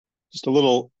Just a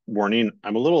little warning.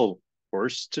 I'm a little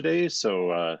hoarse today,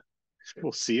 so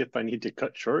we'll see if I need to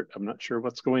cut short. I'm not sure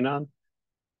what's going on,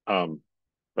 um,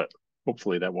 but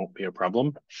hopefully that won't be a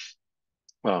problem.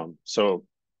 So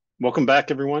welcome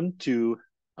back, everyone, to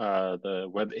the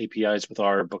Web APIs with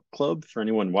our book club. For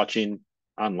anyone watching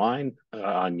online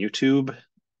on YouTube,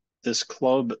 this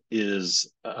club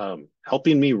is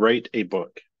helping me write a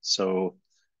book. So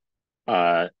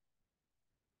uh,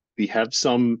 we have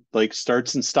some like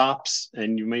starts and stops,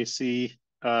 and you may see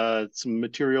some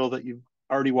material that you've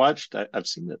already watched. I've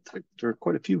seen that there are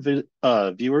quite a few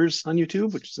viewers on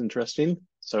YouTube, which is interesting.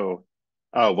 So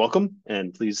welcome,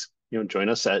 and please join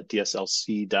us at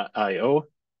DSLC.io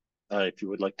if you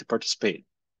would like to participate.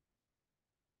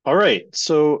 All right,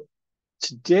 so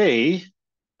today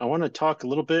I want to talk a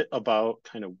little bit about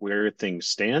kind of where things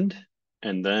stand,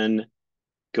 and then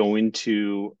go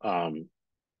into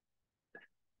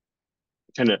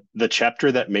kind of the chapter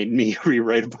that made me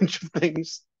rewrite a bunch of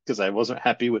things because I wasn't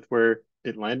happy with where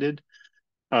it landed.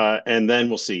 And then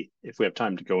we'll see if we have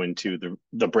time to go into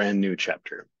the brand new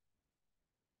chapter.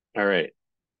 All right.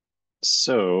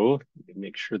 So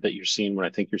make sure that you're seeing what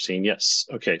I think you're seeing. Yes.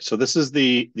 Okay. So this is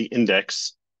the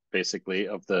index basically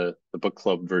of the book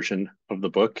club version of the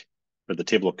book, or the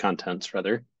table of contents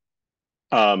rather.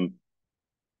 Um,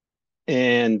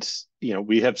 and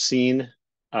we have seen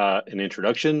an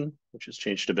introduction, which has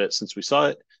changed a bit since we saw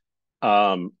it.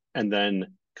 And then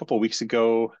a couple of weeks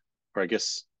ago, or I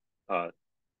guess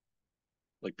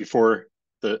like before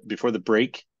the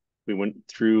break, we went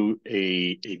through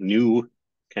a new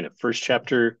kind of first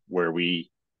chapter where we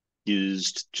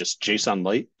used just JSON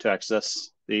Lite to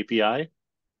access the API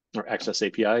or access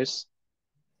APIs.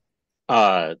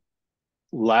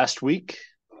 Last week,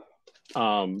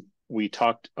 we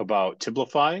talked about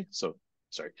Tiblify. So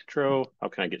sorry, intro. How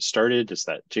can I get started? Is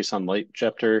that JSON Lite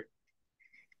chapter?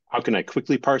 How can I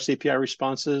quickly parse API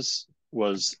responses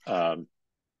was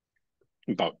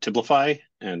about Tiblify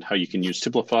and how you can use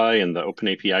Tiblify and the Open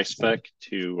API spec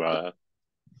to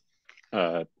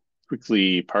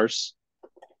quickly parse.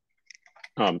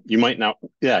 You might not,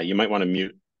 yeah, you might want to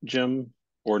mute Jim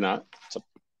or not. It's up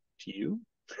to you.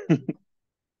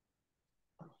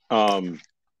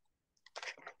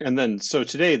 And then, so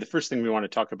today, the first thing we want to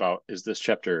talk about is this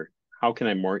chapter. How can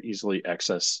I more easily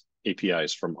access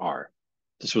APIs from R?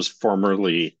 This was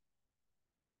formerly,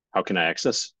 how can I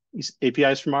access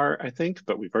APIs from R, I think,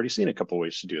 but we've already seen a couple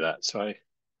ways to do that. So I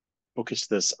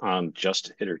focused this on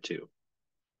just httr2.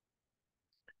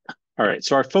 All right,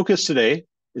 so our focus today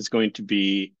is going to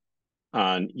be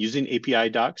on using API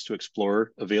docs to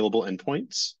explore available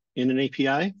endpoints in an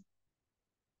API.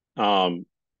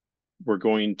 We're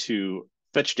going to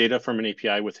fetch data from an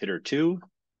API with httr2,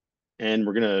 and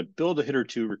we're going to build a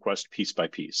httr2 request piece by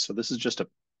piece. So this is just a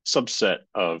subset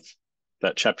of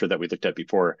that chapter that we looked at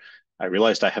before. I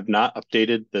realized I have not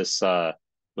updated this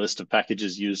list of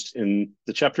packages used in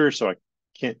the chapter, so I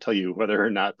can't tell you whether or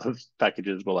not those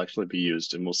packages will actually be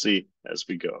used, and we'll see as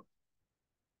we go.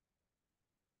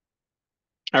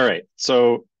 All right,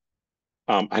 so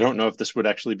I don't know if this would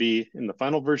actually be in the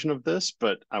final version of this,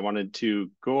 but I wanted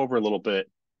to go over a little bit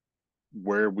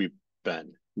where we've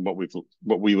been, what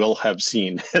we will have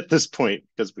seen at this point,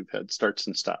 because we've had starts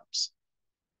and stops.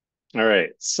 All right,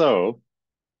 so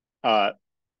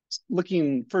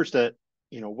looking first at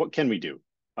what can we do?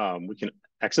 We can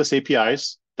access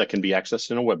APIs that can be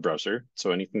accessed in a web browser.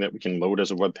 So anything that we can load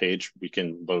as a web page, we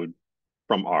can load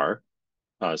from R,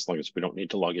 as long as we don't need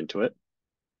to log into it.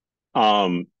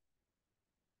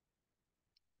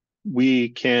 We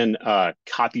can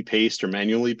copy paste or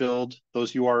manually build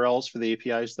those URLs for the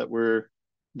APIs that we're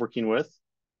working with.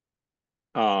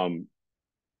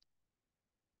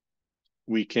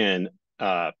 We can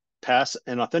pass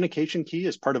an authentication key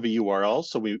as part of a URL.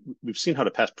 So we've seen how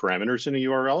to pass parameters in a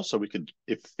URL. So we could,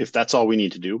 if that's all we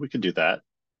need to do, we could do that.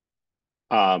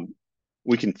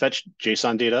 We can fetch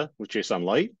JSON data with JSON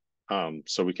Lite.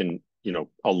 So we can,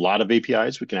 a lot of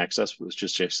APIs we can access with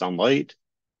just JSON Lite.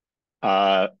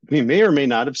 We may or may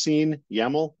not have seen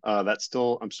YAML.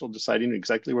 I'm still deciding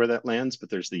exactly where that lands, but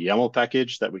there's the YAML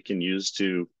package that we can use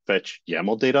to fetch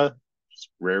YAML data. It's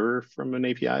rarer from an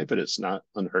API, but it's not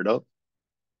unheard of.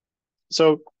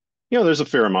 So, there's a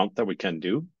fair amount that we can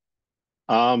do.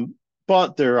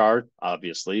 But there are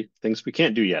obviously things we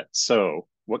can't do yet. So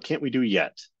what can't we do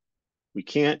yet? We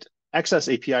can't access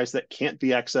APIs that can't be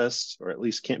accessed, or at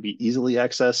least can't be easily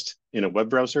accessed in a web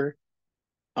browser.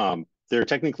 There are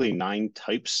technically 9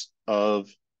 types of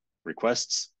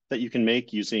requests that you can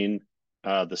make using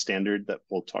the standard that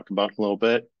we'll talk about in a little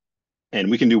bit. And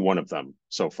we can do one of them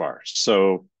so far.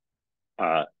 So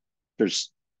there's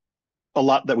a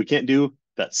lot that we can't do.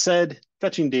 That said,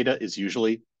 fetching data is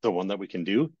usually the one that we can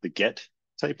do, the get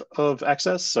type of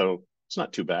access. So it's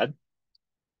not too bad.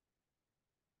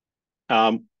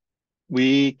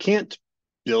 We can't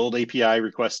build API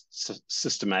requests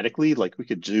systematically. Like we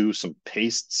could do some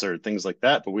pastes or things like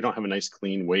that, but we don't have a nice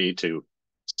clean way to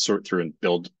sort through and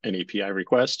build an API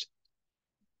request.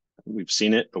 We've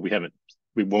seen it, but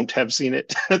we won't have seen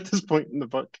it at this point in the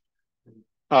book.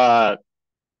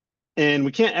 And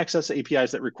we can't access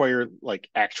APIs that require like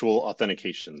actual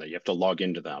authentication, that you have to log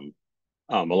into them.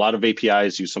 A lot of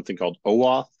APIs use something called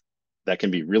OAuth that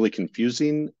can be really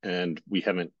confusing, and we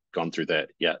haven't gone through that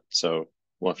yet. So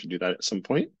we'll have to do that at some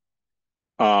point.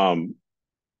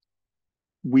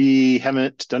 We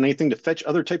haven't done anything to fetch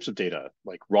other types of data,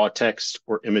 like raw text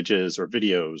or images or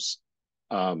videos.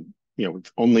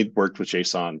 We've only worked with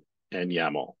JSON and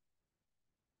YAML.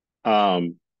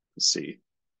 Let's see.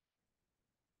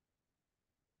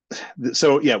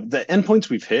 So yeah, the endpoints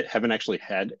we've hit haven't actually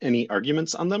had any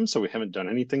arguments on them, so we haven't done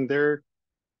anything there,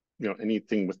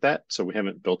 anything with that. So we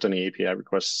haven't built any API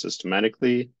requests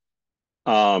systematically.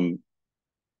 And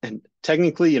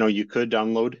technically, you could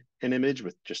download an image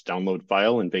with just download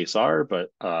file in base R,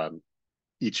 but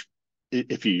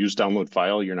if you use download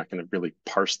file, you're not going to really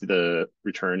parse the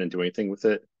return and do anything with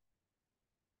it.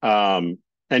 And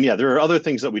yeah, there are other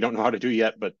things that we don't know how to do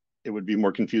yet, but it would be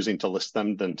more confusing to list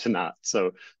them than to not.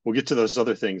 So we'll get to those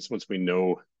other things once we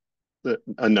know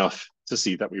enough to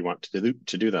see that we want to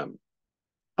do them.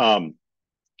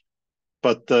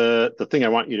 But the thing I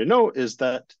want you to know is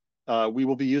that we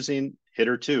will be using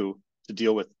httr2 to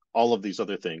deal with all of these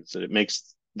other things. And it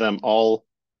makes them all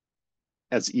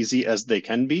as easy as they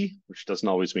can be, which doesn't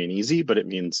always mean easy, but it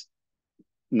means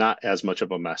not as much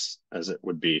of a mess as it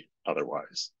would be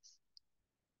otherwise.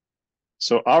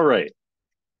 So, all right.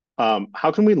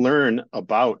 How can we learn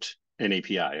about an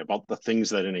API, about the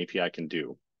things that an API can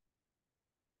do?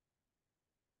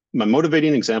 My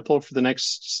motivating example for the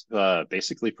next,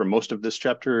 basically for most of this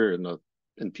chapter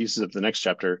and pieces of the next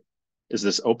chapter, is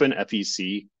this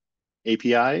OpenFEC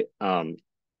API.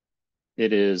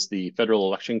 It is the Federal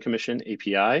Election Commission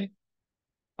API.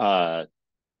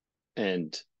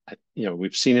 And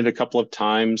we've seen it a couple of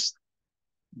times.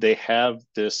 They have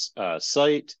this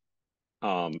site.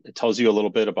 It tells you a little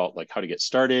bit about like how to get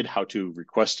started, how to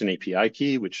request an API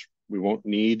key, which we won't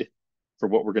need for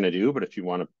what we're going to do. But if you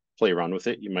want to play around with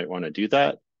it, you might want to do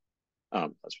that.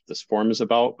 That's what this form is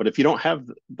about. But if you don't have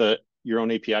your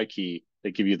own API key, they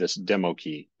give you this demo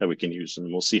key that we can use,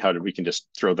 and we'll see how we can just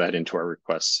throw that into our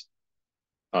requests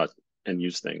and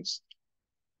use things.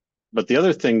 But the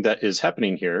other thing that is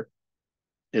happening here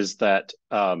is that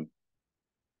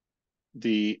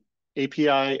the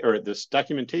API or this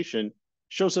documentation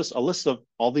shows us a list of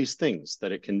all these things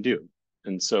that it can do.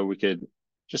 And so we could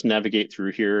just navigate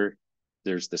through here.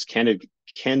 There's this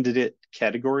candidate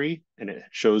category, and it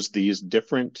shows these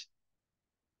different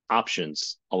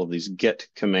options, all of these get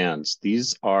commands.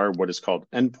 These are what is called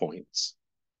endpoints.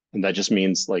 And that just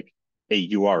means like a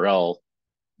URL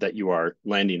that you are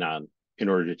landing on in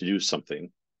order to do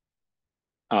something.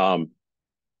 All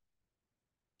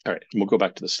right, and we'll go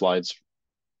back to the slides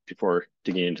before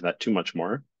digging into that too much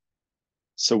more.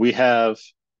 So we have,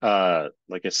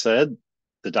 like I said,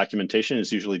 the documentation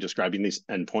is usually describing these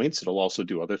endpoints. It'll also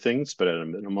do other things, but at a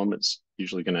minimum, it's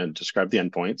usually going to describe the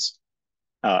endpoints.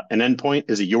 An endpoint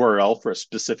is a URL for a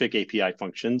specific API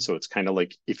function. So it's kind of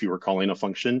like if you were calling a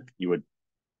function, you would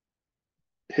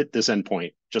hit this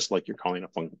endpoint just like you're calling a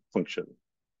function.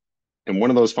 And one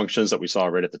of those functions that we saw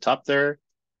right at the top there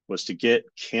was to get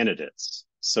candidates.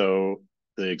 So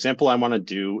the example I want to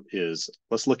do is,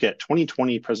 let's look at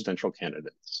 2020 presidential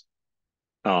candidates.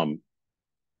 And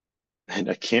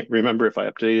I can't remember if I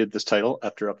updated this title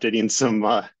after updating some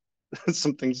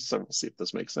things, so we'll see if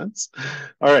this makes sense.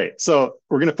 All right, so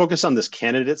we're going to focus on this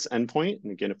candidates endpoint.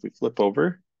 And again, if we flip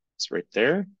over, it's right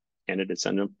there, candidates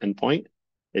endpoint.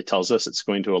 It tells us it's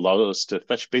going to allow us to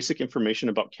fetch basic information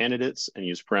about candidates and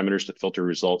use parameters to filter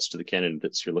results to the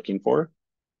candidates you're looking for.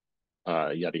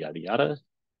 Yada, yada, yada.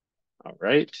 All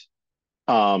right.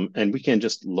 And we can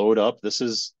just load up. This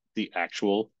is the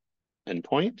actual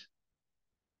endpoint.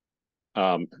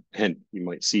 And you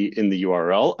might see in the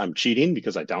URL, I'm cheating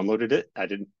because I downloaded it. I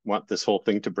didn't want this whole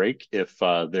thing to break if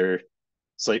their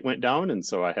site went down. And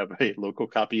so I have a local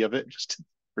copy of it just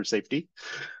for safety.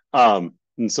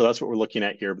 And so that's what we're looking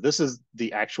at here. But this is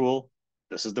the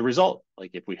result.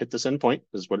 Like if we hit this endpoint,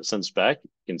 this is what it sends back.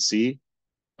 You can see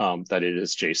that it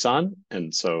is JSON.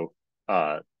 And so,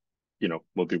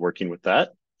 we'll be working with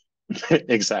that.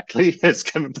 Exactly. As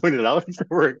Kevin pointed out, if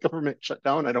we're a government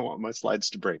shutdown, I don't want my slides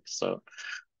to break. So,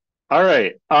 All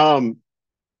right.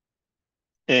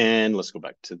 And let's go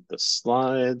back to the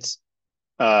slides.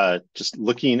 Just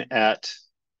looking at,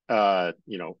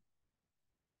 you know,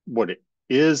 what it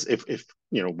is. If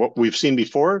you know what we've seen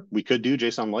before, we could do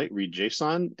JSON Lite, read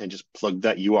JSON, and just plug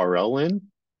that URL in,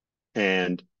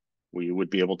 and we would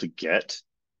be able to get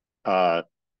uh,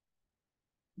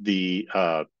 the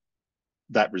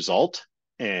that result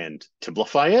and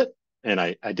templify it. And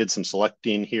I did some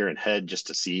selecting here in head just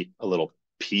to see a little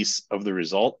piece of the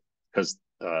result because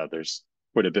there's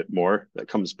quite a bit more that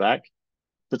comes back.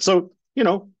 But so, you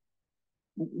know,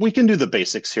 we can do the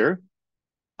basics here.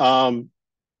 Um,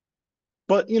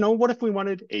 but, you know, what if we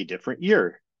wanted a different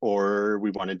year, or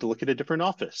we wanted to look at a different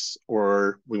office,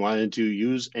 or we wanted to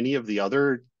use any of the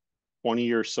other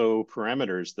 20 or so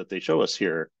parameters that they show us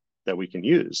here that we can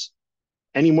use?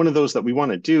 Any one of those that we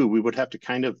want to do, we would have to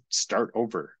kind of start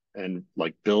over and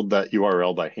like build that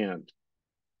URL by hand.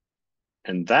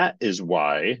 And that is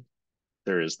why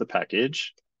there is the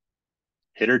package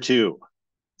httr2.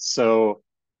 So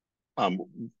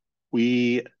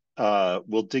we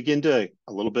will dig into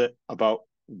a little bit about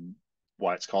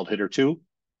why it's called httr2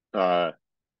 in a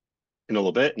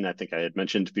little bit. And I think I had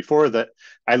mentioned before that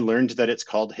I learned that it's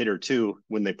called httr2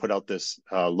 when they put out this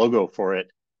logo for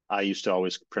it. I used to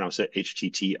always pronounce it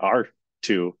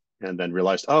httr2 and then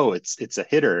realized, oh, it's a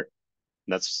hitter.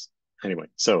 And that's anyway.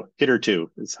 So httr2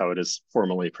 is how it is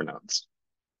formally pronounced.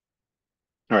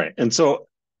 All right. And so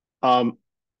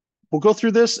we'll go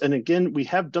through this. And again, we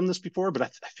have done this before, but I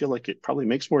feel like it probably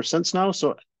makes more sense now.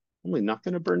 So I'm only not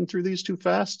going to burn through these too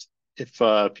fast. If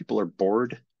people are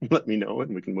bored, let me know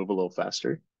and we can move a little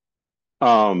faster.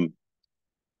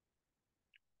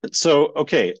 So,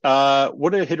 okay,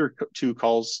 what do httr2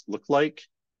 calls look like?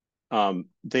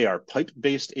 They are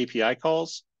pipe-based API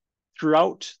calls.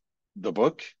 Throughout the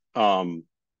book, I'm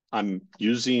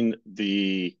using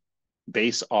the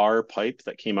base R pipe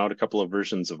that came out a couple of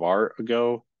versions of R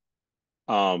ago.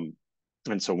 And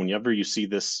so whenever you see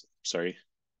this, sorry,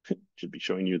 should be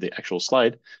showing you the actual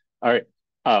slide. All right,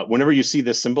 whenever you see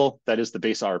this symbol, that is the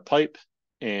base R pipe.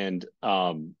 And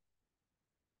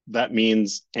that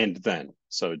means and then.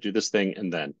 So do this thing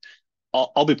and then.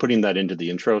 I'll be putting that into the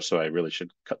intro, so I really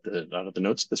should cut that out of the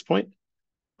notes at this point.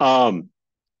 But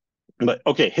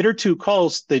okay, httr2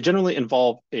 calls, they generally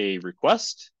involve a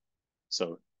request.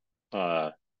 So,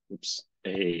 a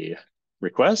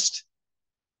request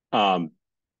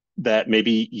that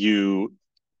maybe you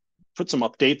put some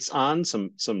updates on,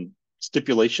 some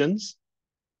stipulations,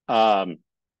 and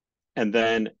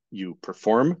then you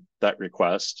perform that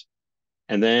request,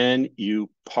 and then you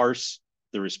parse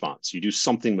the response. You do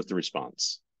something with the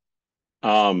response.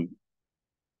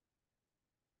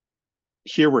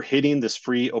 Here we're hitting this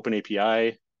free open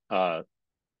API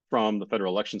from the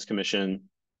Federal Elections Commission,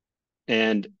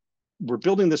 and we're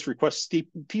building this request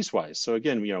piecewise. So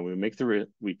again, you know,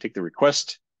 we take the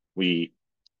request, we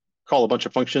call a bunch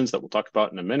of functions that we'll talk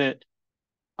about in a minute,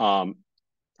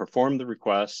 perform the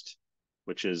request,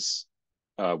 which is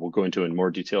we'll go into in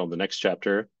more detail in the next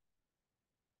chapter.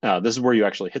 This is where you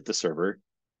actually hit the server.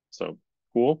 So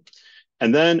cool.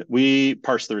 And then we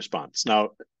parse the response. Now,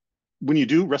 when you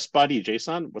do REST body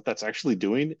JSON, what that's actually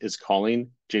doing is calling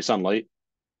JSON Lite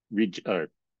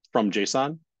from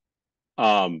JSON,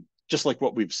 just like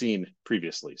what we've seen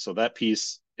previously. So that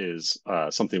piece is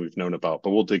something we've known about,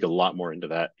 but we'll dig a lot more into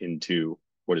that into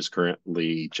what is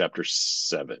currently chapter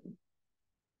 7.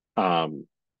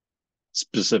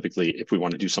 Specifically, if we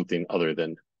want to do something other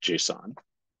than JSON.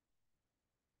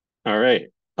 All right.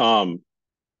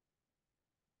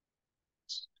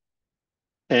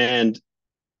 And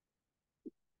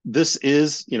this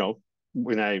is, you know,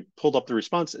 when I pulled up the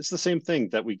response, it's the same thing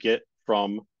that we get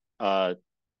from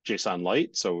JSON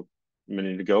Lite. So a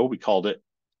minute ago, we called it,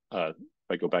 if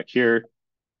I go back here,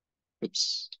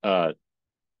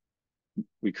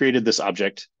 we created this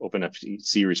object,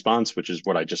 OpenFTC response, which is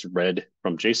what I just read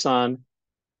from JSON.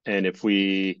 And if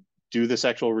we do this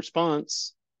actual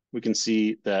response, we can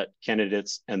see that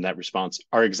candidates and that response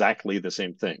are exactly the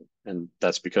same thing. And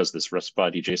that's because this REST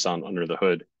body JSON under the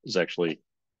hood is actually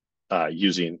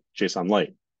using JSON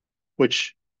Lite,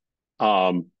 which,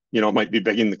 you know, might be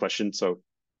begging the question. So,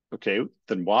 okay,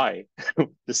 then why?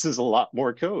 This is a lot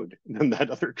more code than that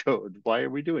other code. Why are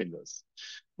we doing this?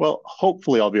 Well,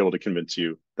 hopefully I'll be able to convince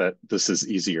you that this is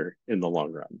easier in the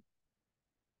long run.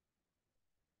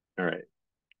 All right.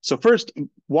 So first,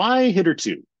 why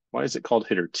httr2? Why is it called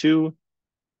httr2?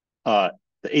 The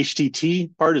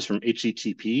HTT part is from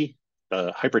HTTP,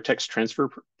 the Hypertext Transfer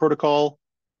Protocol.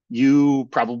 You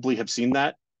probably have seen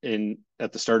that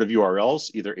at the start of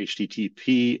URLs, either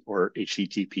HTTP or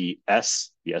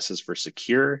HTTPS. The S is for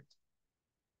secure.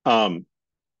 Um,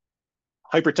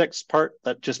 hypertext part,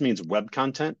 that just means web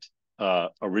content.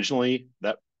 Originally,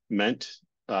 that meant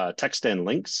text and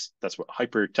links. That's what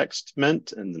hypertext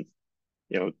meant. And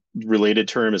related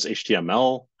term is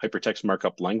HTML, hypertext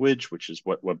markup language, which is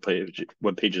what web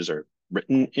pages are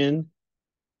written in.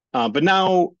 But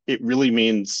now it really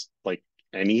means like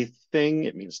anything.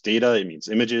 It means data. It means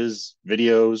images,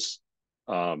 videos,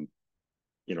 um,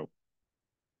 you know,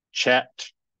 chat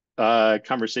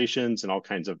conversations, and all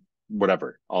kinds of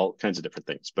whatever, all kinds of different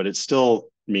things. But it still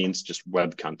means just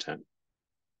web content.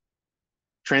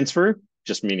 Transfer,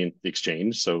 just meaning the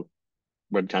exchange. So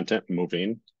web content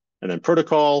moving. And then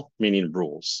protocol, meaning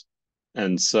rules.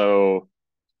 And so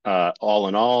all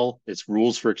in all, it's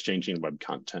rules for exchanging web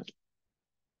content.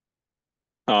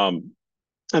 And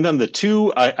then the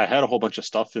two, I had a whole bunch of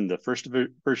stuff in the first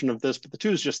version of this, but the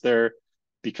two is just there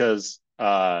because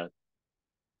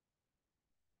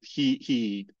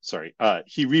he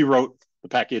rewrote the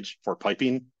package for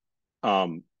piping.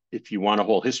 If you want a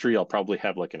whole history, I'll probably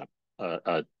have like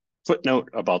a footnote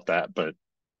about that, but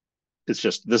it's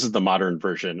just, this is the modern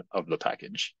version of the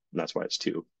package, and that's why it's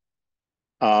two.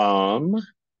 All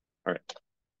right.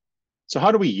 So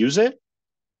how do we use it?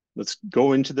 Let's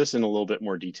go into this in a little bit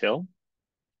more detail.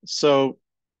 So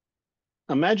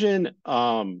imagine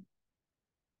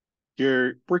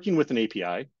you're working with an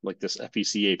API like this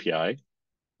FEC API.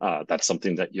 That's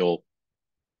something that you'll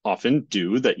often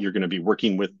do, that you're going to be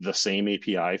working with the same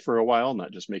API for a while,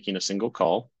 not just making a single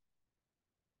call.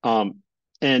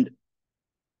 And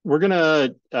we're going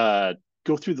to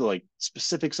go through the like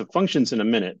specifics of functions in a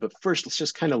minute, but first let's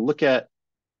just kind of look at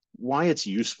why it's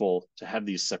useful to have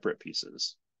these separate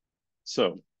pieces.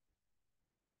 So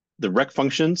the rec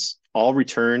functions all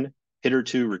return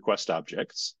httr2 request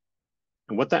objects.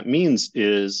 And what that means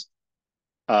is,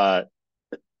 and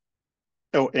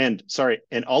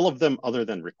all of them other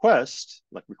than request,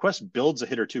 like request builds a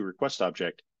httr2 request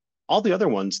object. All the other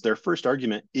ones, their first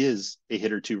argument is a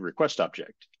httr2 request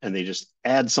object, and they just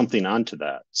add something onto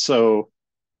that. So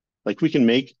like we can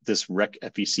make this rec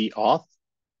FEC auth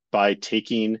by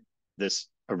taking this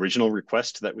original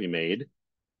request that we made,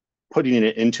 putting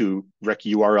it into rec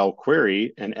URL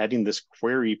query, and adding this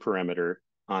query parameter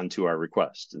onto our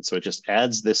request. And so it just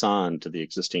adds this on to the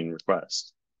existing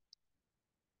request.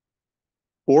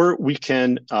 Or we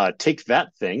can take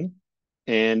that thing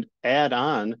and add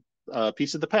on a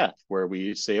piece of the path where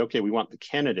we say, okay, we want the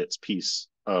candidates piece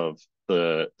of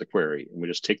the query. And we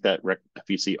just take that rec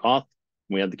FEC auth,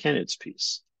 and we add the candidates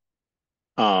piece.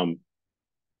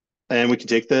 And we can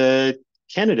take the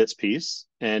candidates piece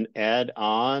and add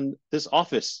on this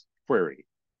office query.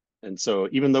 And so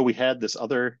even though we had this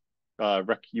other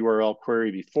rec URL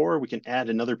query before, we can add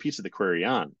another piece of the query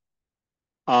on.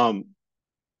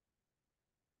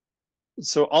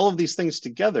 So all of these things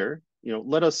together,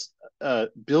 let us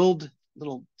build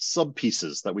little sub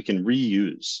pieces that we can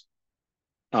reuse.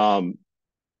 And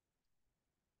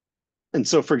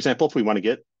so, for example, if we want to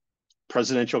get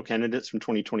presidential candidates from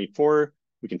 2024,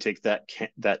 we can take that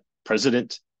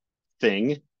president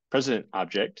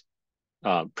object,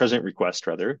 president request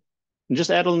rather, and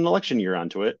just add an election year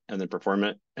onto it, and then perform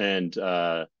it and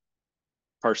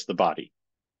parse the body.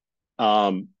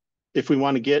 If we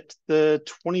want to get the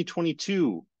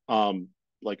 2022,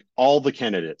 like all the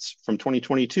candidates from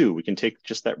 2022, we can take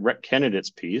just that rec candidates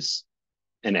piece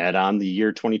and add on the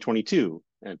year 2022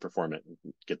 and perform it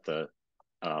and get the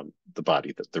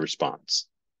body, the response.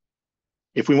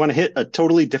 If we want to hit a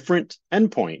totally different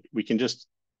endpoint, we can just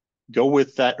go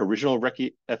with that original rec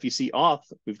FEC auth.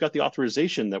 We've got the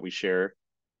authorization that we share,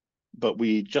 but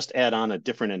we just add on a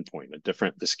different endpoint,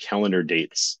 this calendar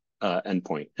dates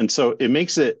endpoint. And so it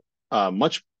makes it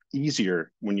much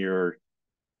easier when you're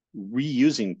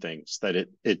reusing things, that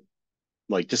it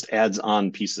like just adds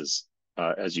on pieces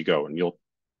as you go. And you'll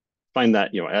find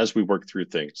that, as we work through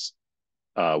things,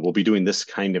 we'll be doing this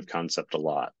kind of concept a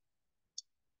lot.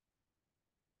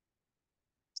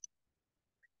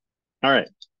 All right.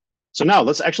 So now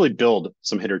let's actually build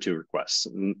some httr2 requests.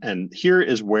 And here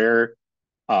is where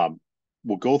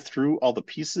we'll go through all the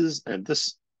pieces. And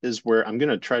this is where I'm going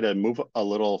to try to move a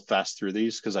little fast through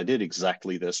these, because I did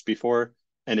exactly this before.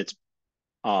 And it's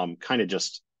kind of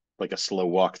just like a slow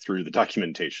walk through the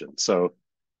documentation. So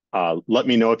let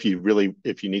me know if you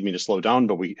need me to slow down,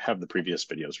 but we have the previous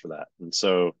videos for that. And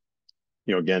so,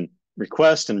 again,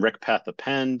 request and rec path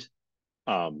append.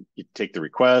 You take the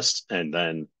request and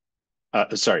then,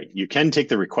 you can take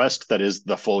the request that is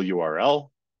the full URL,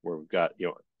 where we've got,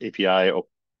 API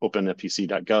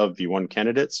openfec.gov v1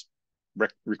 candidates.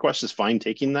 Request is fine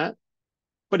taking that.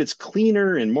 but it's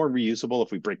cleaner and more reusable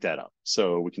if we break that up.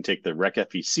 So we can take the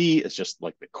recfec as just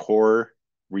like the core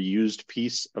reused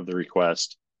piece of the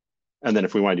request. And then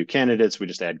if we want to do candidates, we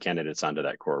just add candidates onto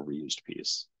that core reused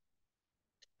piece.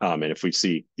 And if we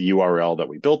see the URL that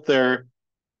we built there,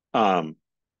 and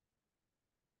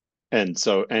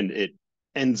it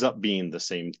ends up being the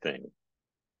same thing.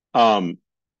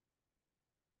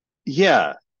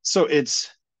 Yeah, so it's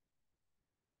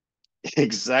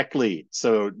exactly.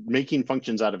 So making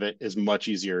functions out of it is much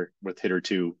easier with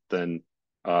httr2 than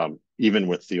even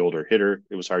with the older hitter.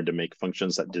 It was hard to make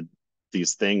functions that did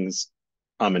these things.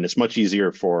 And it's much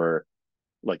easier for,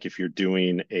 like, if you're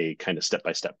doing a kind of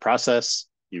step-by-step process,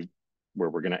 where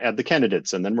we're going to add the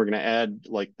candidates, and then we're going to add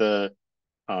like the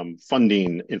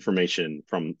funding information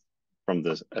from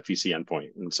the FEC endpoint.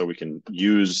 And so we can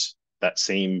use that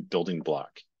same building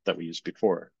block that we used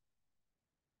before.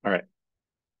 All right.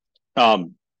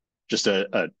 Just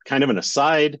a kind of an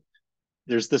aside,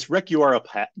 there's this rec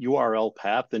URL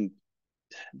path, and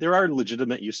there are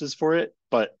legitimate uses for it,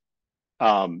 but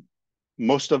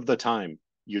most of the time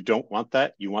you don't want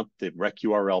that. You want the rec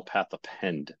URL path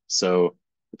append. So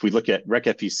if we look at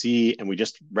recfec and we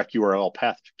just rec URL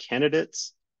path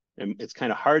candidates, and it's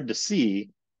kind of hard to see,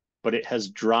 but it has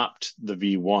dropped the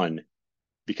V1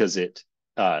 because it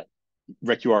rec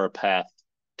URL path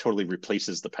totally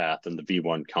replaces the path, and the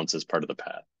V1 counts as part of the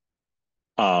path.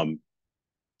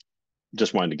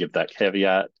 Just wanted to give that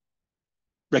caveat.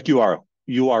 Rec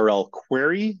URL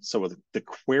query. So the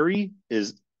query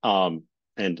is, and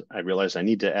I realized I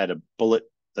need to add a bullet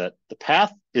that the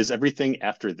path is everything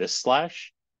after this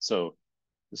slash. So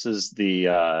this is the,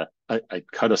 I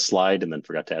cut a slide and then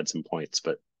forgot to add some points,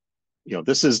 but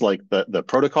this is like the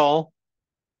protocol.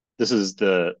 This is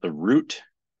the root.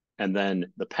 And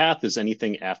then the path is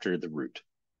anything after the root,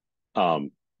 or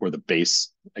the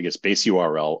base, I guess, base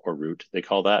URL or root, they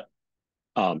call that.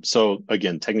 So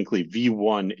again, technically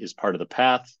V1 is part of the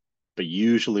path, but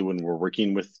usually when we're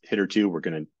working with httr2, we're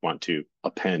going to want to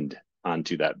append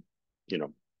onto that.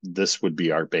 This would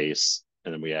be our base,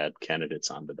 and then we add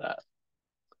candidates onto that.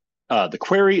 The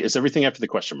query is everything after the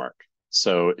question mark.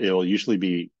 So it'll usually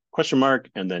be question mark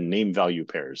and then name value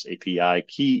pairs, API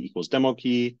key equals demo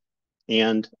key,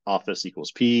 and office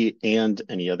equals P, and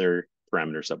any other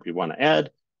parameters that we want to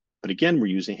add. But again, we're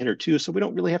using httr2, so we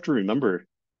don't really have to remember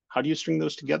how do you string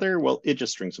those together? Well, it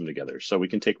just strings them together. So we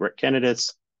can take rec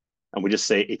candidates and we just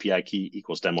say API key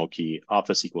equals demo key,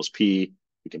 office equals P.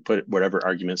 We can put whatever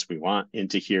arguments we want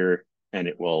into here, and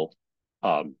it will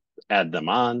add them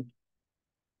on.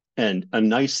 And a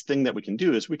nice thing that we can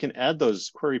do is we can add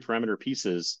those query parameter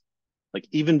pieces like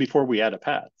even before we add a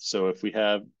path. So if we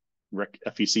have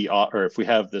recfec, or if we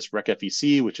have this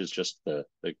recfec, which is just the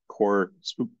core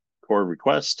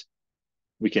request,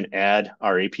 we can add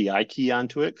our API key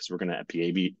onto it, because we're going to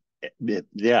be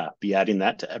adding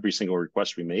that to every single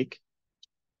request we make.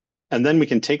 And then we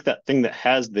can take that thing that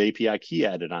has the API key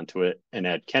added onto it and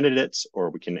add candidates, or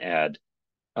we can add,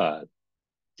 the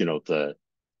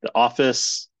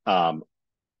office.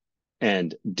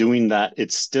 And doing that,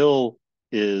 it still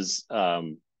is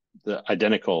the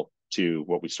identical to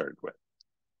what we started with.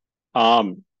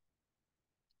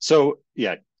 So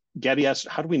yeah, Gabby asked,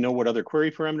 how do we know what other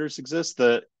query parameters exist?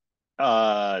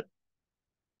 For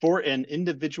an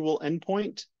individual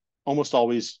endpoint, almost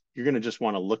always you're going to just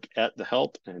want to look at the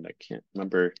help, and I can't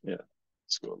remember. Yeah,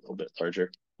 let's go a little bit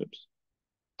larger. Oops.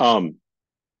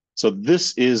 So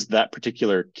this is that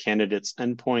particular candidate's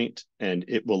endpoint, and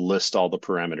it will list all the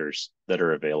parameters that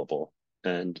are available.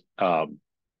 And we'll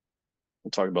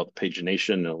talk about the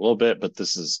pagination in a little bit, but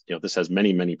this is, this has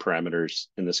many, many parameters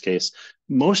in this case.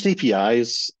 Most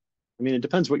APIs, I mean, it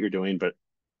depends what you're doing, but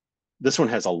this one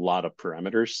has a lot of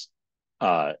parameters.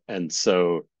 And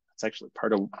so that's actually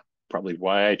part of probably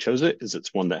why I chose it, is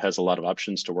it's one that has a lot of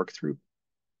options to work through.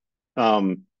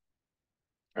 All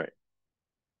right.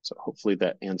 So hopefully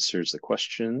that answers the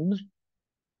question.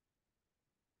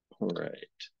 All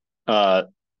right.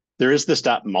 There is this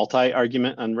 .multi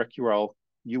argument on rec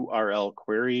URL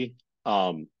query.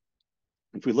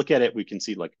 If we look at it, we can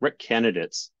see like rec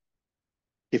candidates.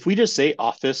 If we just say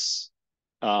office,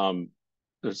 rec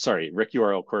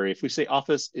URL query, if we say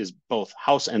office is both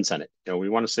House and Senate, we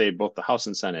want to say both the House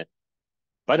and Senate,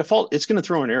 by default, it's going to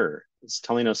throw an error. It's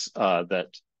telling us that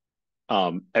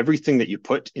everything that you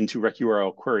put into rec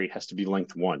URL query has to be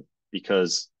length 1,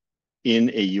 because in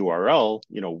a URL,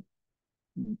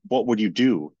 what would you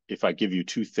do if I give you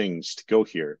 2 things to go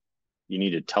here? You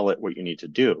need to tell it what you need to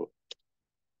do.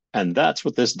 And that's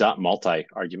what this .multi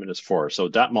argument is for. So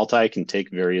 .multi can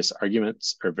take various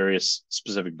arguments or various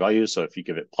specific values. So if you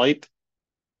give it pipe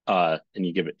and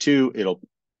you give it 2, it'll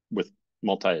with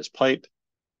multi as pipe,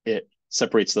 it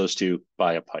separates those two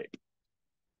by a pipe.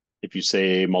 If you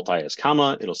say multi as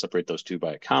comma, it'll separate those two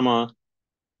by a comma.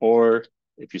 Or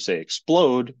if you say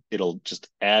explode, it'll just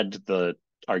add the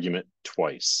argument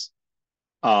twice.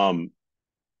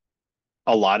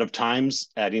 A lot of times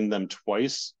adding them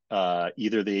twice,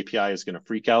 either the API is going to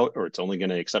freak out or it's only going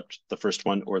to accept the first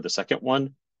one or the second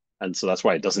one. And so that's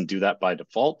why it doesn't do that by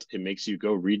default. It makes you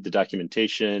go read the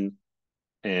documentation,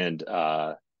 and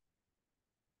it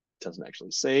doesn't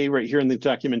actually say right here in the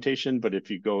documentation, but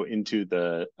if you go into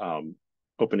the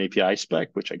Open API spec,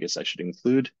 which I guess I should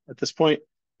include at this point,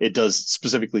 it does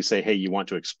specifically say, hey, you want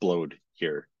to explode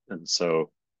here. And so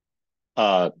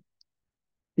you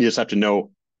just have to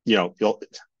know,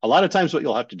 a lot of times what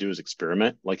you'll have to do is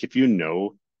experiment. Like if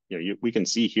we can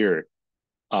see here,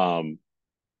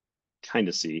 kind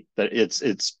of see that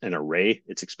it's an array.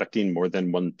 It's expecting more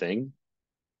than one thing.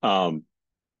 And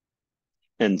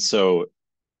so,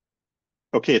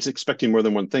 okay, it's expecting more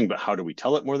than one thing, but how do we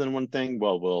tell it more than one thing?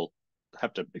 Well, we'll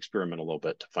have to experiment a little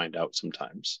bit to find out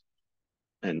sometimes.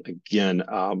 And again,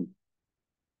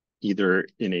 either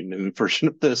in a new version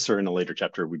of this or in a later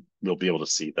chapter, we'll be able to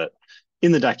see that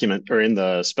in the document or in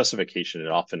the specification, it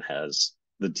often has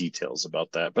the details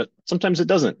about that, but sometimes it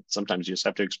doesn't. Sometimes you just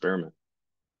have to experiment.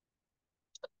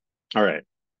 All right.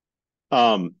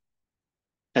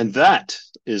 And that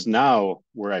is now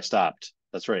where I stopped.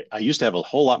 That's right. I used to have a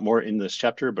whole lot more in this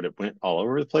chapter, but it went all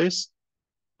over the place.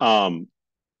 And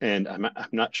I'm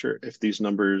not sure if these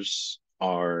numbers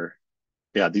are,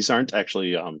 these aren't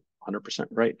actually 100%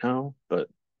 right now, but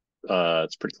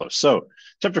it's pretty close. So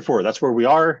chapter 4, that's where we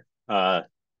are. And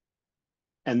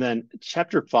then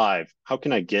chapter 5, how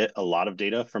can I get a lot of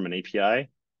data from an API?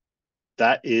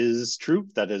 That is true.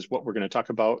 That is what we're going to talk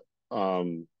about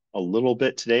a little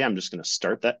bit today. I'm just going to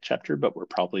start that chapter, but we're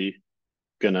probably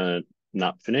going to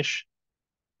not finish.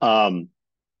 It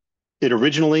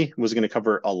originally was going to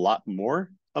cover a lot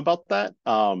more about that,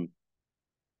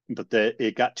 but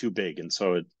it got too big. And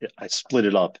so I split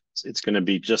it up. It's going to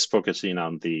be just focusing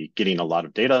on the getting a lot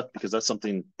of data, because that's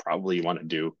something probably you want to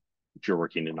do if you're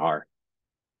working in R.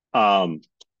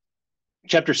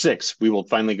 Chapter 6, we will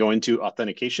finally go into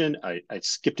authentication. I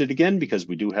skipped it again because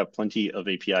we do have plenty of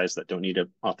APIs that don't need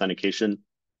authentication.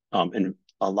 And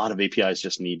a lot of APIs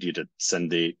just need you to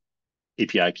send the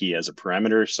API key as a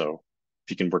parameter. So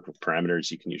if you can work with parameters,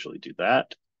 you can usually do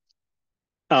that.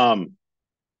 And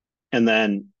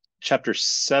then chapter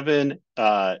 7,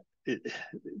 the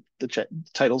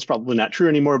title's probably not true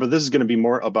anymore, but this is going to be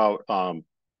more about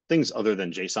things other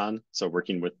than JSON. So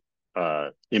working with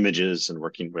images and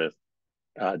working with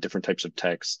different types of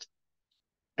text.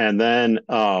 And then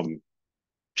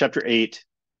chapter 8,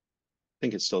 I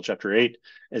think it's still chapter 8,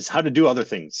 is how to do other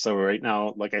things. So right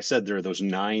now, like I said, there are those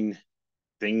 9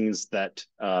 things that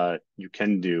you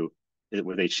can do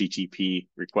with HTTP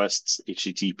requests,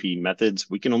 HTTP methods.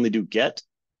 We can only do GET,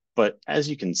 but as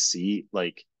you can see,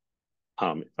 like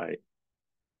if I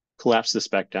collapse this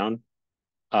back down,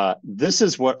 this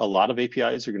is what a lot of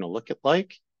APIs are going to look at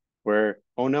like, where,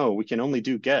 oh no, we can only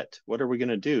do GET. What are we going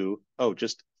to do? Oh,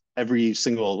 just every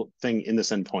single thing in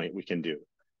this endpoint we can do.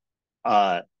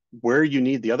 Where you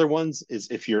need the other ones is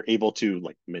if you're able to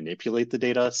like manipulate the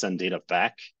data, send data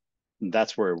back.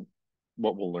 That's where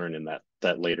what we'll learn in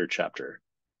that later chapter.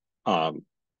 All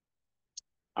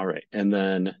right, and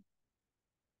then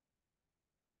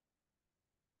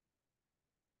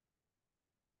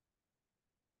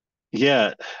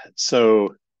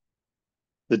so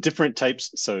the different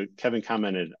types. So Kevin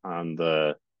commented on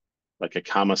the like a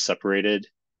comma separated,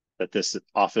 that this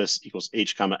office equals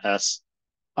H comma S.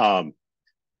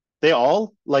 They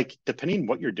all, like, depending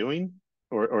what you're doing,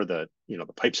 or the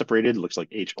the pipe separated looks like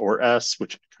H or S,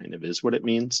 which kind of is what it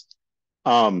means.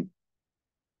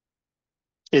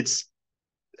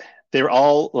 They're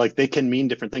all like, they can mean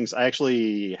different things. I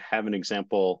actually have an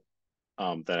example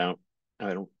that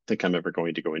I don't think I'm ever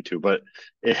going to go into, but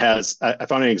it has, I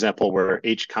found an example where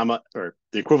H comma, or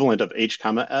the equivalent of H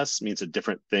comma S means a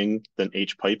different thing than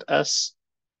H pipe S.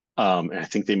 And I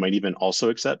think they might even also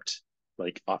accept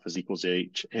like office equals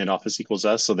H and office equals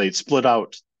S. So they split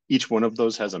out, each one of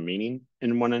those has a meaning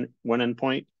in one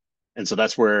endpoint. And so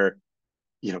that's where,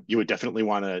 you would definitely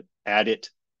want to add it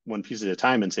one piece at a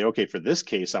time and say, okay, for this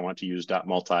case, I want to use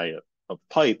 .multi of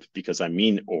pipe because I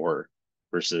mean or,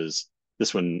 versus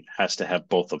this one has to have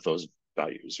both of those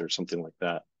values or something like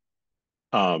that.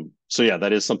 So yeah,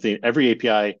 that is something every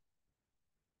API,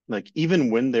 like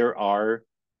even when there are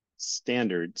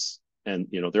standards, and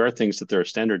there are things that there are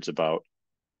standards about,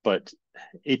 but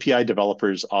API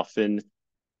developers often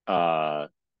like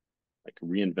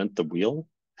reinvent the wheel.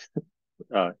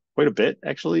 quite a bit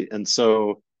actually. And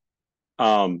so,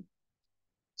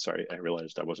 sorry, I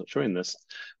realized I wasn't showing this.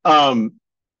 Um,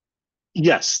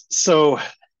 yes, so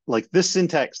like this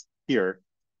syntax here,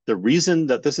 the reason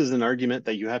that this is an argument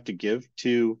that you have to give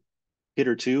to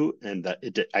httr2 and that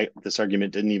this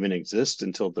argument didn't even exist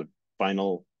until the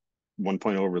final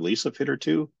 1.0 release of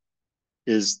httr2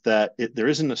 is that there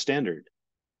isn't a standard.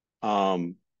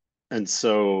 And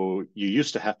so you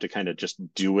used to have to kind of just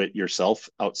do it yourself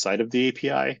outside of the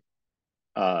API,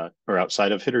 or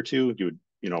outside of httr2. You would,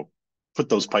 put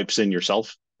those pipes in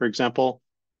yourself, for example.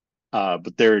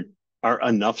 But there are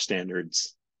enough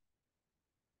standards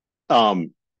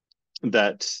um,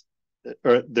 that,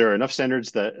 or there are enough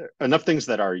things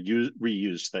that are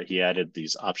reused that he added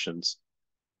these options.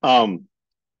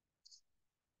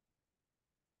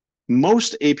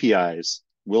 Most APIs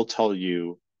will tell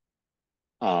you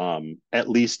at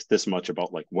least this much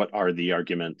about like what are the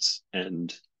arguments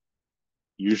and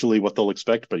usually what they'll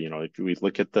expect. But if we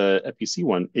look at the FEC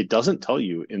one, it doesn't tell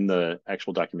you in the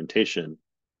actual documentation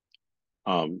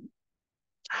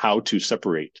how to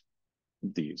separate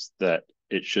these. That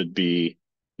it should be,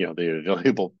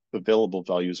 the available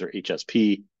values are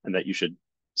HSP, and that you should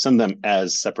send them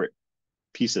as separate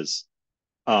pieces.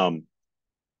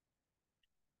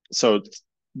 So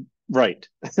right,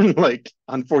 like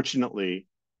unfortunately,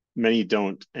 many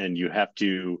don't, and you have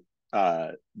to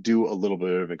do a little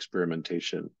bit of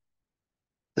experimentation.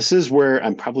 This is where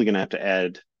I'm probably going to have to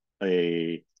add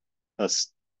a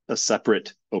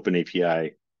separate Open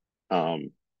API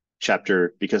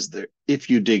chapter, because if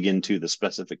you dig into the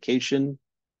specification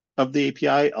of the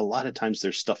API, a lot of times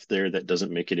there's stuff there that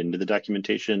doesn't make it into the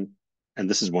documentation, and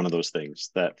this is one of those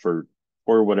things that for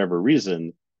whatever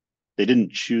reason they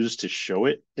didn't choose to show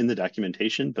it in the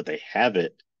documentation, but they have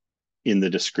it in the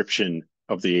description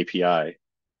of the API.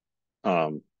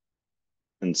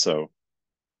 And so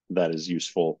that is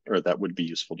useful, or that would be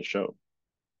useful to show.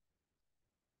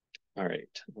 All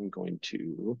right, I'm going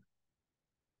to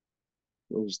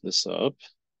close this up.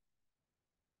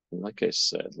 And like I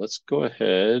said, let's go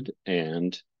ahead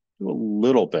and do a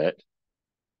little bit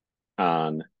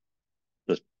on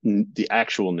the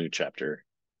actual new chapter.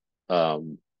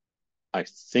 I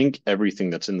think everything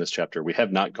that's in this chapter we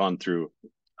have not gone through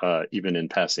even in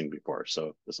passing before,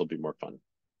 so this will be more fun.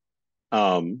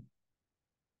 All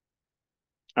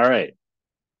right.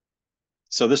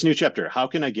 So this new chapter, how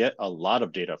can I get a lot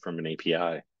of data from an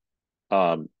API?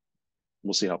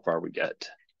 We'll see how far we get.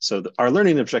 So our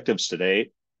learning objectives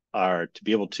today are to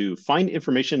be able to find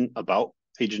information about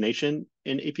pagination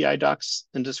in API docs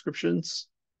and descriptions.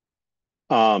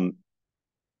 And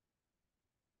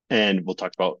we'll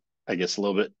talk about, I guess, a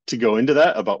little bit to go into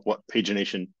that about what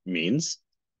pagination means.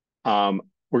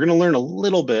 We're going to learn a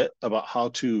little bit about how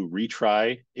to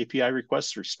retry API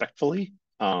requests respectfully.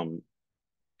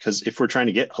 Because if we're trying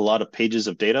to get a lot of pages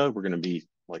of data, we're going to be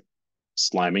like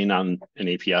slamming on an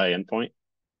API endpoint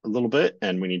a little bit,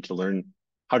 and we need to learn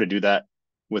how to do that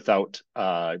without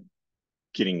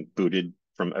getting booted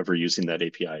from ever using that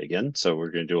API again. So we're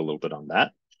going to do a little bit on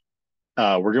that.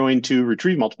 We're going to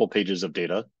retrieve multiple pages of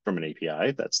data from an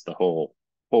API. That's the whole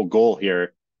goal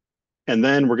here. And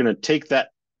then we're going to take that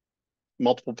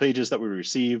multiple pages that we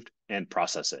received and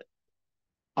process it.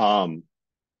 I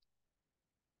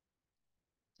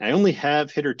only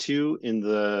have httr2 in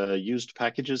the used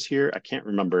packages here. I can't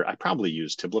remember. I probably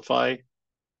used Tiblify,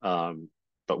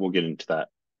 but we'll get into that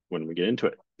when we get into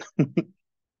it.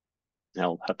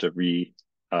 I'll have to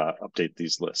update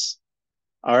these lists.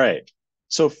 All right.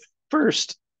 So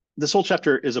first, this whole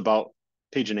chapter is about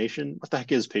pagination. What the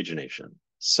heck is pagination?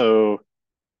 So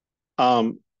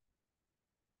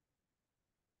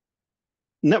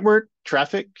network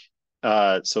traffic,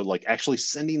 so like actually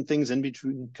sending things in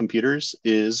between computers,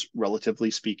 is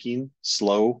relatively speaking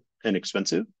slow and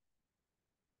expensive.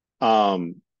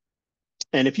 And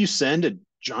if you send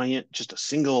just a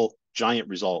single giant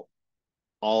result,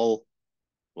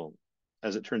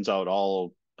 as it turns out,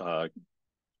 all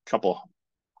couple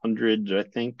hundred, I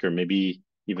think, or maybe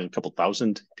even a couple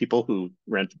thousand people who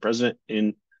ran for president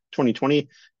in 2020,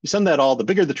 you send that all, the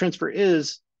bigger the transfer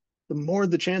is, the more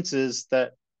the chances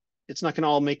that it's not going to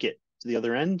all make it to the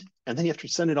other end, and then you have to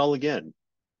send it all again.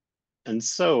 And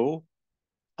so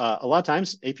a lot of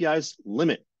times APIs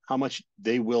limit how much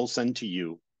they will send to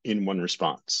you in one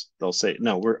response. They'll say,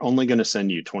 no, we're only going to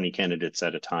send you 20 candidates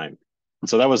at a time. And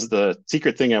so that was the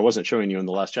secret thing I wasn't showing you in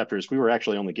the last chapter, is we were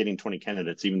actually only getting 20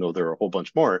 candidates, even though there were a whole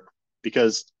bunch more,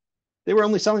 because they were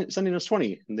only sending us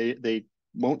 20, and they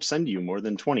won't send you more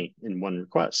than 20 in one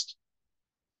request.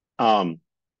 And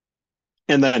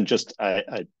then just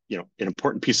an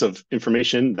important piece of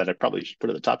information that I probably should put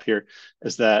at the top here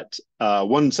is that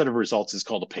one set of results is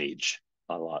called a page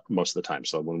most of the time.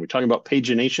 So when we're talking about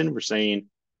pagination, we're saying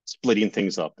splitting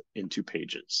things up into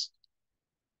pages.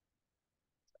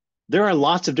 There are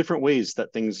lots of different ways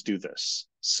that things do this.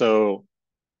 So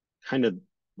kind of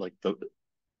like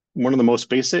one of the most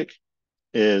basic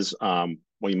is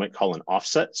what you might call an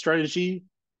offset strategy,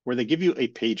 where they give you a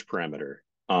page parameter.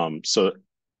 So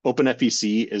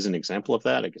OpenFEC is an example of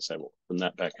that. I guess I will open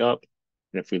that back up.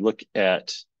 And if we look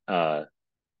at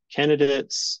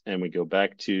candidates and we go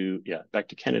back to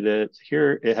candidates,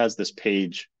 here it has this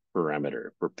page parameter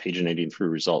for paginating through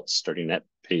results starting at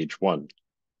page 1.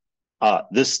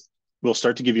 This will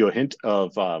start to give you a hint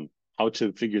of how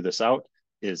to figure this out.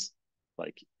 Is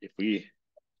like if we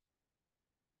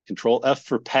Control F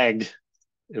for PAG,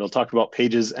 it'll talk about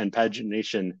pages and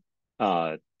pagination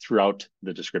throughout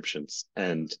the descriptions.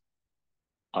 And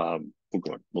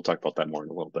we'll talk about that more in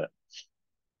a little bit.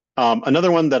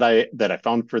 Another one that I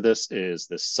found for this is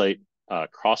this site,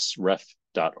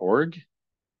 crossref.org.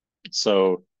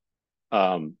 So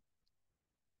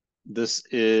this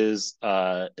is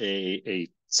a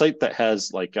site that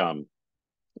has like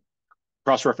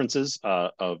cross references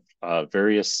of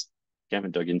various. I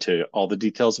haven't dug into all the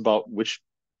details about which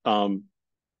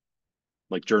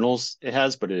like journals it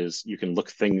has, but you can look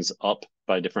things up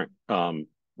by different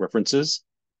references.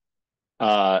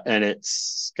 And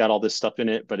it's got all this stuff in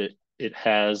it, but it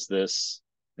has this,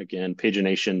 again,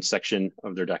 pagination section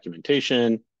of their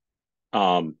documentation.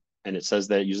 And it says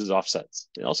that it uses offsets.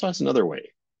 It also has another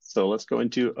way. So let's go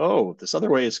into, this other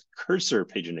way is cursor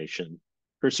pagination,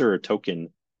 cursor or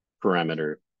token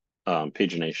parameter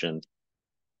pagination.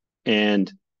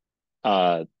 And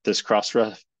this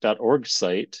crossref.org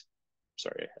site,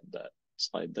 sorry, I had that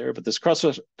slide there, but this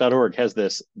crossref.org has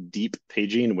this deep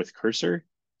paging with cursor.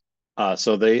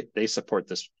 So they support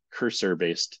this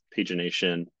cursor-based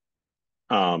pagination.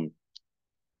 The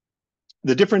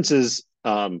difference is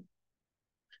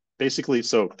basically,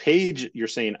 so page, you're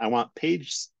saying, I want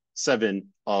page 7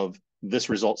 of this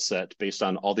result set based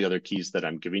on all the other keys that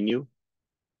I'm giving you.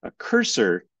 A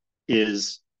cursor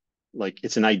is like,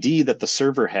 it's an ID that the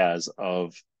server has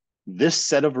of this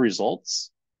set of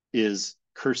results is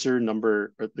cursor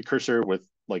number, or the cursor with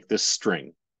like this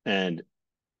string. And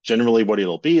generally what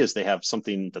it'll be is they have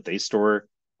something that they store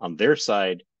on their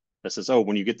side that says,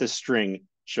 when you get this string,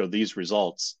 show these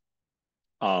results.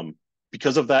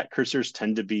 Because of that, cursors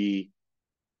tend to be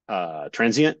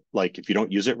transient. Like if you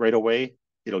don't use it right away,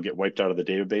 it'll get wiped out of the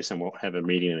database and won't have a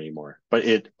meaning anymore. But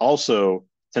it also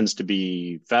tends to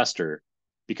be faster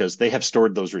because they have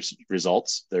stored those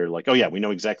results. They're like, oh yeah, we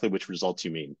know exactly which results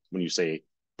you mean when you say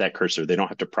that cursor. They don't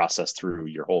have to process through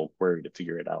your whole query to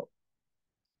figure it out.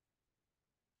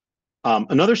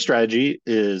 Another strategy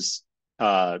is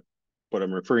what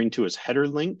I'm referring to as header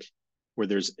link, where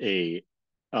there's a,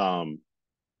 in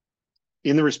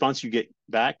the response you get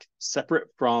back, separate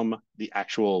from the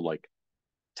actual like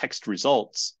text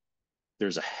results,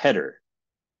 there's a header.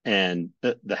 And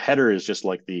the header is just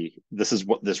like this is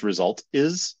what this result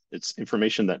is. It's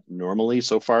information that normally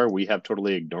so far we have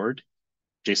totally ignored.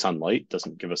 JSON Lite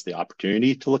doesn't give us the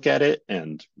opportunity to look at it,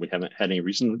 and we haven't had any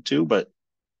reason to, but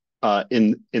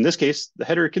in this case, the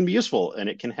header can be useful, and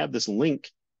it can have this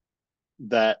link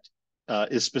that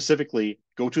is specifically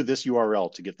go to this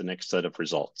URL to get the next set of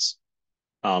results.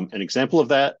 An example of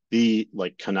that, the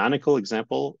like canonical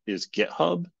example is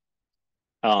GitHub.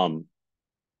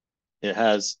 It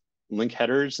has link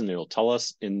headers, and it'll tell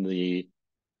us in the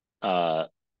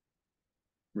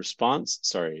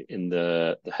response, in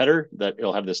the header, that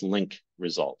it'll have this link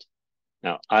result.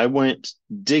 Now, I went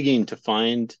digging to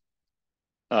find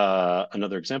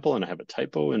another example, and I have a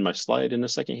typo in my slide in a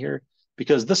second here,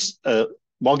 because this,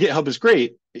 while GitHub is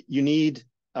great, you need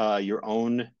your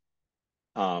own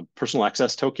personal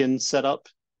access token set up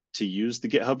to use the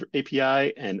GitHub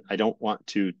API, and I don't want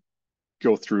to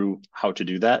go through how to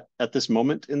do that at this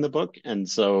moment in the book. And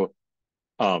so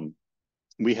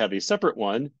we have a separate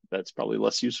one that's probably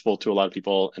less useful to a lot of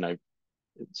people, and I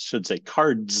should say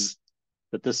cards,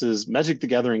 that this is Magic the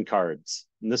Gathering cards.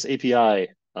 And this API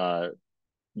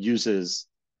uses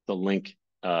the link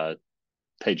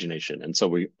pagination. And so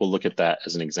we'll look at that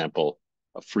as an example,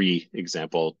 a free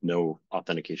example, no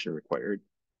authentication required.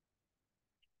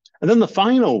 And then the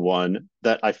final one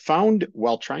that I found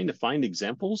while trying to find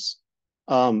examples,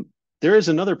 there is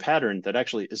another pattern that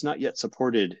actually is not yet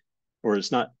supported, or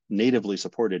is not natively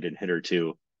supported in header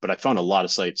 2, but I found a lot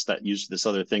of sites that use this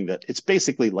other thing that it's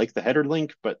basically like the header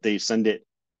link, but they send it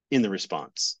in the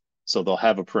response. So they'll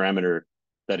have a parameter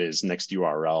that is next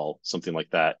URL, something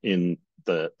like that, in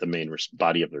the main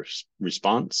body of the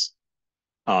response.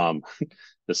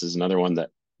 This is another one that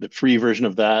the free version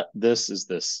of this is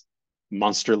this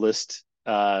monster list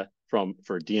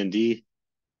for D&D,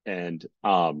 and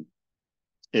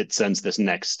it sends this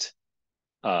next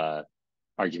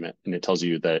argument, and it tells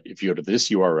you that if you go to this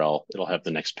URL, it'll have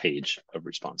the next page of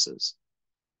responses.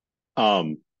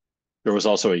 There was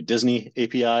also a Disney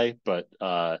API, but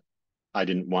I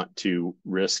didn't want to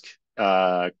risk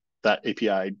that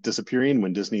API disappearing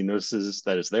when Disney notices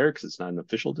that it's there, because it's not an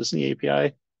official Disney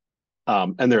API.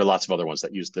 And there are lots of other ones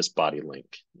that use this body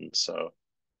link. And so,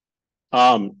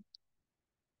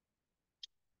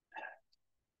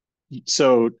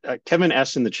 Kevin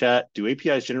asked in the chat, do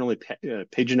APIs generally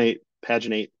paginate,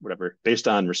 whatever, based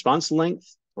on response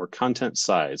length or content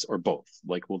size, or both?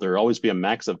 Like, will there always be a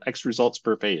max of X results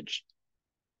per page?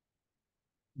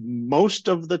 Most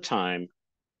of the time,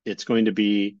 it's going to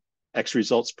be X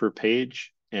results per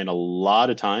page. And a lot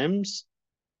of times,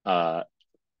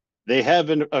 they have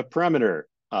a parameter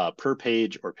per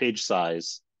page or page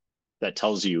size that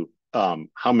tells you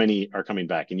how many are coming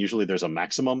back. And usually there's a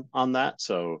maximum on that.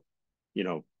 So,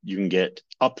 you can get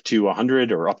up to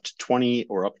 100 or up to 20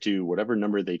 or up to whatever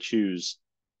number they choose.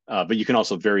 But you can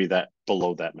also vary that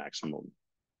below that maximum.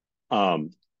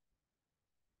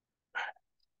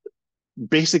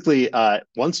 Basically,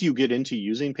 once you get into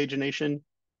using pagination,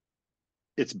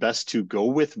 it's best to go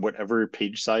with whatever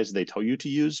page size they tell you to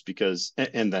use,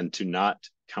 and then to not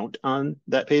count on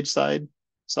that page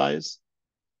size.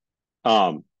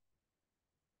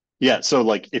 Yeah, so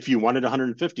like if you wanted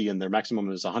 150 and their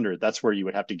maximum is 100, that's where you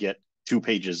would have to get 2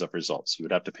 pages of results. You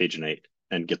would have to paginate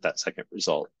and get that second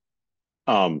result.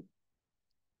 For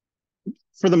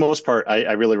the most part,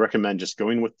 I really recommend just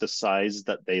going with the size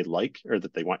that they like or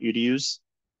that they want you to use,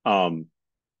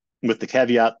 with the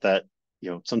caveat that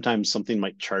sometimes something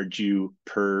might charge you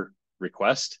per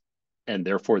request, and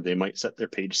therefore they might set their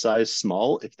page size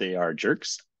small if they are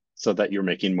jerks, so that you're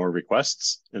making more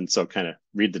requests. And so kind of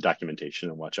read the documentation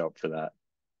and watch out for that,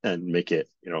 and make it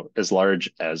as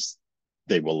large as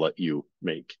they will let you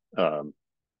make.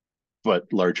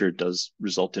 But larger does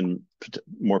result in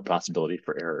more possibility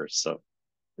for errors. So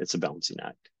it's a balancing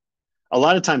act. A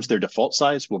lot of times their default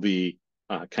size will be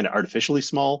kind of artificially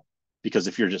small, because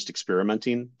if you're just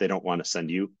experimenting, they don't want to send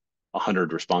you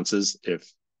 100 responses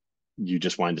if you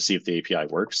just wanted to see if the API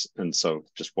works. And so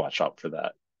just watch out for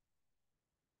that.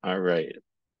 All right.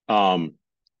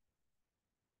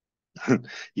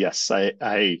 Yes,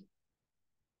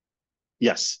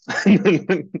 yes.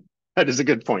 That is a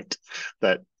good point.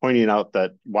 That pointing out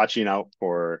that watching out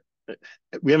for,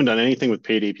 we haven't done anything with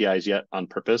paid APIs yet on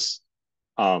purpose.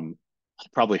 I'll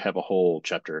probably have a whole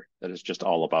chapter that is just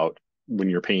all about when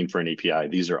you're paying for an API,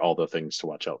 these are all the things to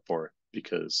watch out for,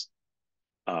 because,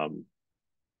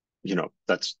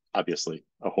 that's obviously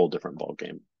a whole different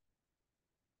ballgame.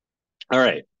 All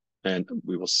right. And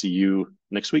we will see you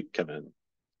next week, Kevin.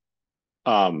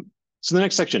 So the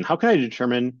next section, how can I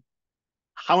determine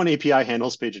how an API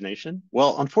handles pagination?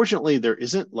 Well, unfortunately, there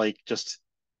isn't like just,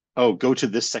 go to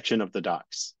this section of the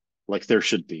docs, like there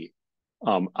should be.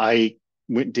 I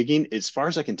went digging. As far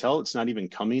as I can tell, it's not even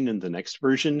coming in the next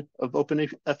version of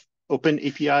Open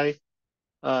API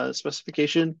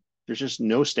specification. There's just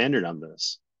no standard on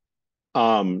this.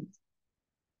 And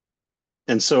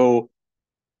so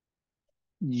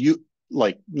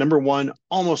number one,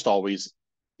 almost always,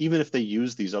 even if they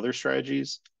use these other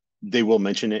strategies, they will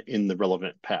mention it in the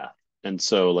relevant path. And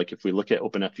so like if we look at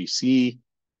OpenFVC,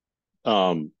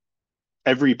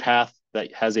 every path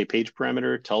that has a page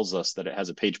parameter tells us that it has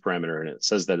a page parameter, and it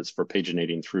says that it's for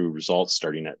paginating through results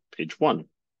starting at page 1,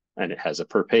 and it has a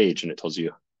per page, and it tells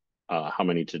you how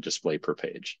many to display per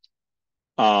page.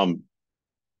 And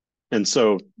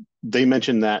so they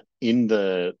mention that in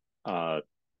the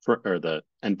the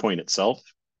endpoint itself.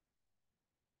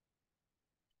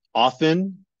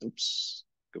 Often,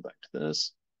 go back to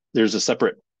this. There's a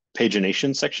separate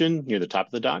pagination section near the top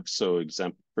of the docs. So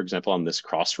for example, on this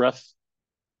Crossref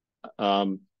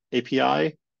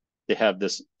API, they have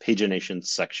this pagination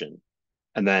section.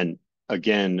 And then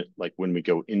again, like when we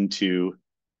go into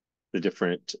the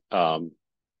different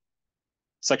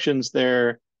sections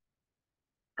there,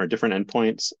 or different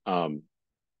endpoints,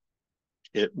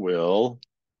 it will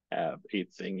have a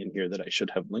thing in here that I should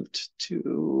have linked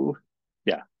to.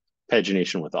 Yeah,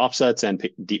 pagination with offsets and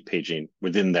deep paging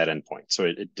within that endpoint. So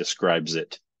it describes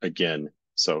it again.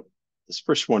 So this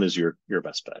first one is your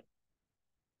best bet.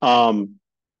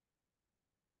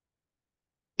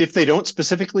 If they don't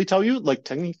specifically tell you, like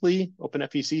technically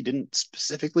OpenFVC didn't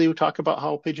specifically talk about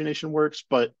how pagination works,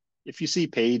 but if you see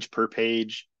page per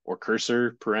page or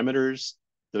cursor parameters,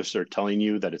 those are telling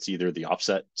you that it's either the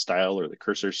offset style or the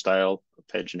cursor style of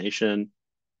pagination.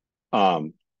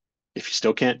 If you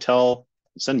still can't tell,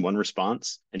 send one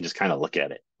response and just kind of look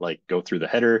at it. Like go through the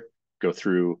header, go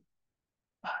through,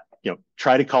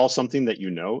 try to call something that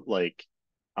like,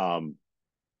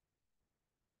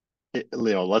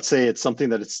 let's say it's something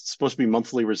that it's supposed to be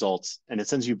monthly results and it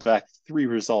sends you back 3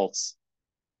 results.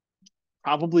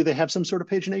 Probably they have some sort of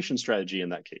pagination strategy in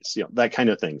that case, that kind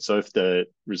of thing. So if the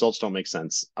results don't make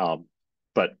sense,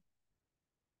 but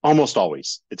almost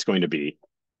always it's going to be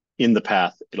in the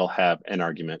path, it'll have an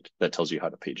argument that tells you how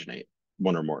to paginate,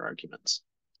 one or more arguments.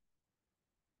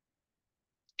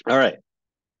 All right.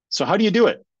 So how do you do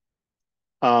it?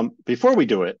 Before we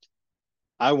do it,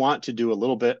 I want to do a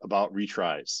little bit about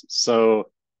retries. So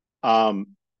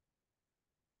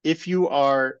if you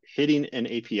are hitting an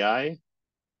API,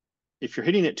 if you're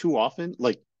hitting it too often,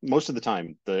 like most of the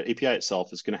time, the API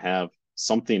itself is going to have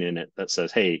something in it that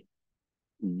says, hey,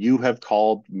 you have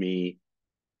called me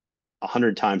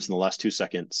 100 times in the last 2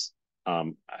 seconds.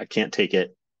 I can't take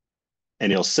it.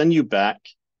 And it'll send you back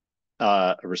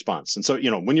a response. And so,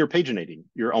 when you're paginating,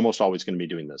 you're almost always going to be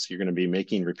doing this. You're going to be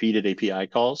making repeated API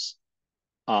calls.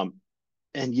 And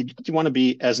you want to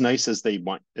be as nice as they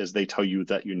tell you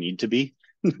that you need to be,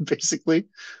 basically.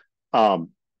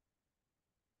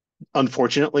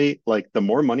 Unfortunately, like the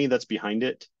more money that's behind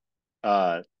it,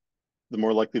 the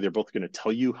more likely they're both going to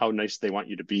tell you how nice they want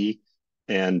you to be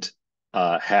and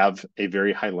have a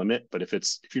very high limit. But if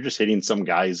you're just hitting some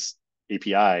guy's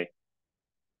API,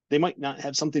 they might not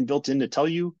have something built in to tell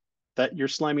you that you're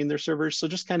slamming their servers. So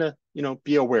just kind of,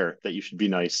 be aware that you should be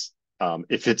nice.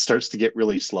 If it starts to get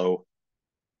really slow,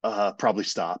 probably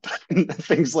stop.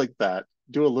 Things like that.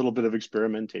 Do a little bit of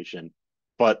experimentation.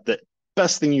 But the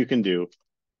best thing you can do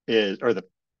or the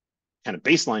kind of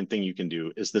baseline thing you can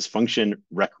do is this function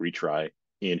rec retry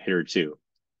in httr2.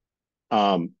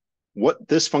 What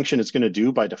this function is going to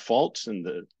do by default, and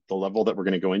the level that we're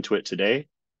going to go into it today,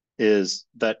 is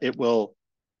that it will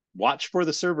watch for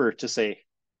the server to say,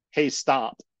 hey,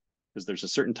 stop, because there's a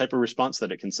certain type of response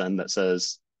that it can send that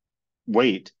says,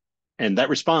 wait. And that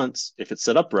response, if it's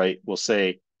set up right, will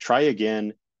say, try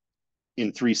again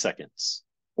in 3 seconds,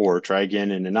 or try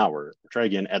again in an hour, or try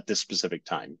again at this specific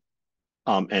time.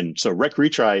 And so rec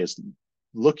retry is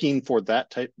looking for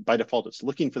that type, by default, it's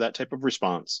looking for that type of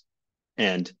response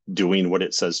and doing what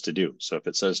it says to do. So if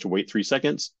it says to wait 3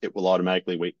 seconds, it will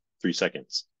automatically wait 3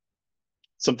 seconds.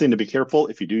 Something to be careful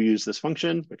if you do use this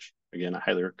function, which again, I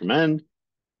highly recommend,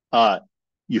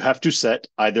 you have to set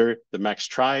either the max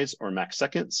tries or max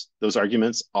seconds. Those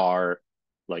arguments are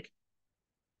like,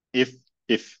 if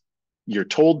you're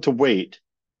told to wait,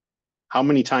 how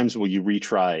many times will you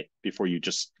retry before you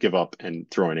just give up and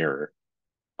throw an error?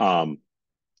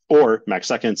 Or max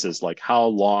seconds is like, how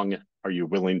long are you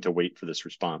willing to wait for this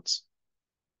response?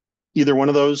 Either one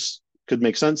of those could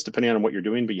make sense depending on what you're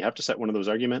doing, but you have to set one of those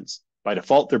arguments. By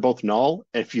default, they're both null.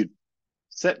 If you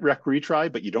set rec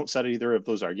retry, but you don't set either of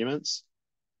those arguments,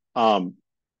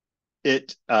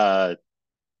 it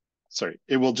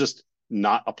will just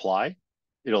not apply.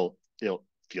 It'll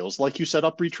feels like you set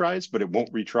up retries, but it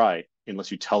won't retry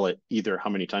unless you tell it either how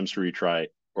many times to retry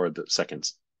or the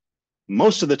seconds.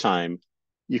 Most of the time,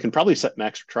 you can probably set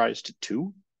max tries to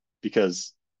 2,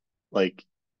 because like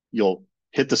you'll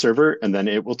hit the server and then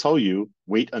it will tell you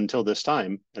wait until this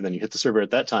time, and then you hit the server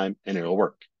at that time and it'll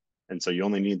work. And so you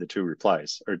only need the 2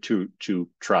 replies or two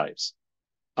tries.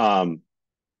 I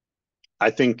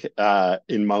think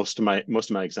in most of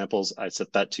my examples, I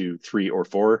set that to 3 or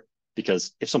 4,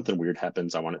 because if something weird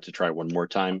happens, I want it to try one more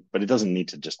time, but it doesn't need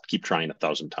to just keep trying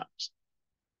 1,000 times.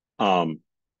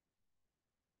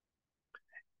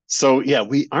 So yeah,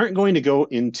 we aren't going to go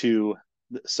into,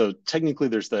 so technically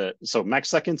so max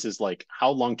seconds is like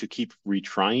how long to keep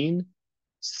retrying.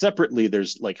 Separately,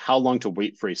 there's like how long to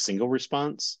wait for a single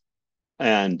response.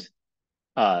 And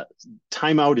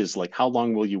timeout is like how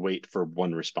long will you wait for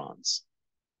one response.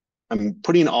 I'm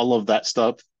putting all of that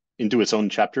stuff into its own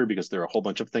chapter because there are a whole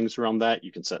bunch of things around that.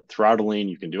 You can set throttling,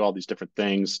 you can do all these different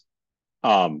things.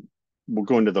 We'll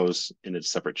go into those in a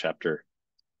separate chapter.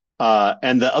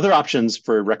 And the other options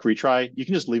for rec retry, you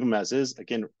can just leave them as is.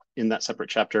 Again, in that separate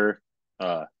chapter,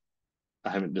 I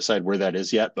haven't decided where that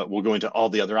is yet, but we'll go into all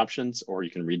the other options, or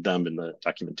you can read them in the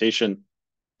documentation.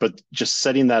 But just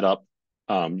setting that up,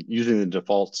 using the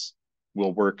defaults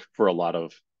will work for a lot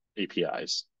of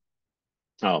APIs.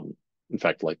 In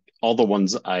fact, like all the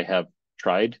ones I have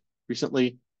tried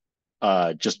recently,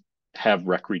 just have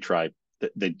rec retry.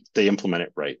 They implement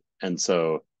it right. And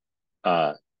so,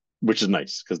 which is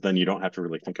nice, because then you don't have to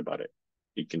really think about it.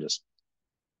 You can just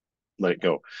let it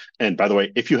go. And by the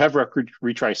way, if you have rec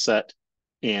retry set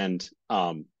and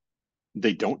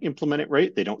they don't implement it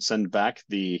right, they don't send back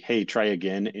the, hey, try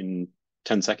again in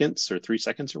 10 seconds or 3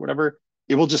 seconds or whatever,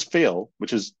 it will just fail,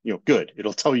 which is, good.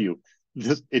 It'll tell you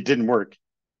this, it didn't work.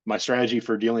 My strategy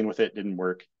for dealing with it didn't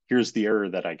work. Here's the error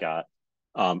that I got.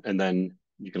 And then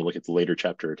you can look at the later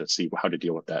chapter to see how to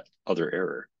deal with that other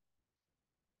error.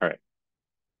 All right.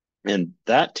 And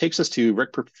that takes us to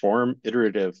rec perform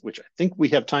iterative, which I think we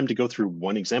have time to go through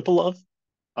one example of.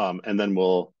 And then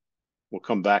we'll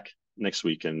come back next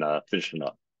week and finish it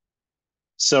up.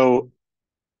 So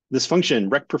this function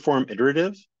rec perform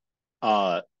iterative,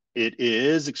 it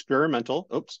is experimental.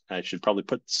 Oops, I should probably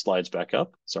put the slides back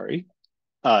up. Sorry.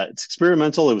 It's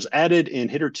experimental. It was added in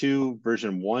httr2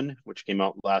 version 1, which came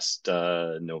out last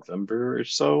November or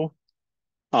so.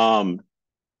 And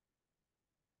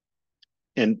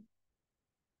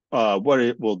what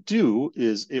it will do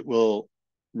is it will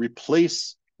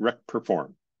replace rec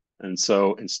perform. And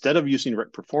so instead of using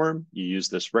rec perform, you use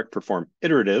this rec perform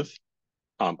iterative.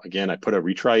 Again, I put a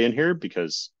retry in here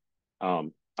because I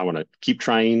want to keep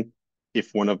trying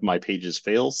if one of my pages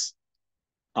fails.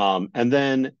 And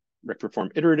then rec perform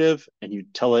iterative, and you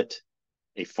tell it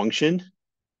a function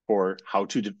for how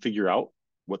to figure out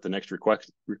what the next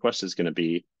request is going to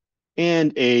be,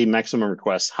 and a maximum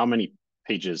request, how many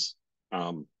pages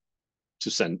to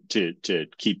send to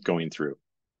keep going through.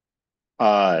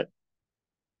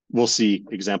 We'll see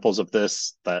examples of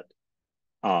this that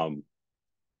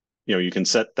you can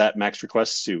set that max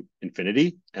request to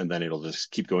infinity, and then it'll just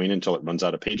keep going until it runs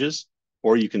out of pages.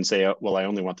 Or you can say, well, I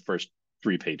only want the first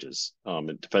 3 pages.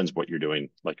 It depends what you're doing.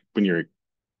 Like when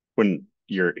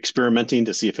you're experimenting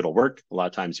to see if it'll work, a lot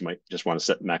of times you might just want to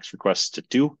set max requests to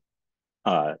 2,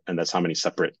 and that's how many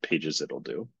separate pages it'll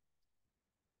do.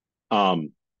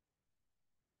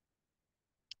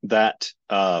 That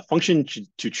function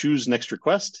to choose next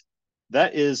request,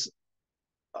 that is,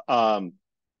 or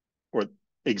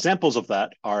examples of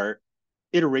that are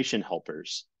iteration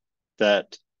helpers.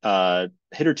 That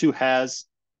httr2 has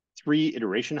 3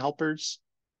 iteration helpers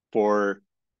for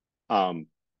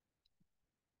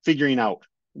figuring out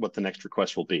what the next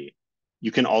request will be.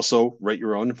 You can also write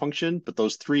your own function, but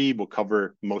those 3 will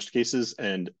cover most cases.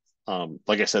 And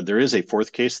like I said, there is a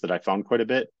 4th case that I found quite a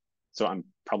bit. So I'm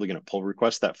probably going to pull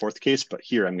request that 4th case, but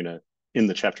here I'm going to, in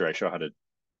the chapter, I show how to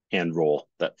hand roll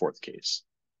that 4th case.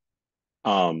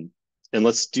 And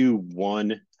let's do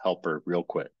one helper real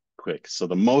quick. So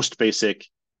the most basic,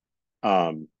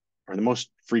 or the most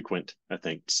frequent, I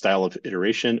think, style of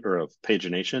iteration or of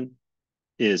pagination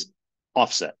is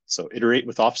offset. So iterate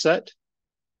with offset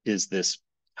is this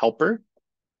helper.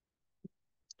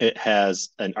 It has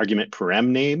an argument param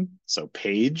name, so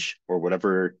page or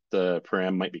whatever the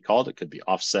param might be called. It could be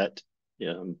offset.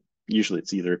 Usually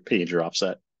it's either page or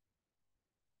offset.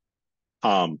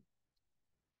 And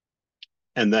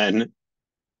then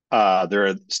there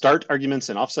are start arguments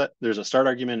in offset. There's a start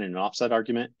argument and an offset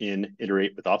argument in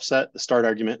iterate with offset. The start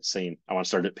argument saying I want to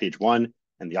start at page 1,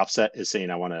 and the offset is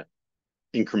saying I want to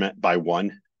increment by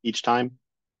 1 each time.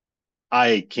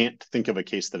 I can't think of a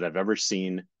case that I've ever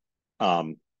seen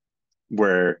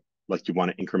where like you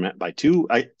want to increment by 2.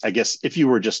 I guess if you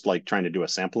were just like trying to do a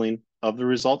sampling of the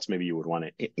results, maybe you would want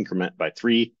to increment by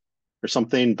 3 or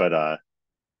something, but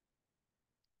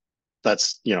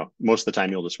that's, most of the time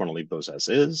you'll just want to leave those as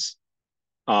is.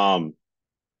 And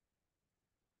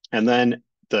then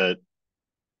the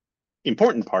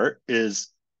important part is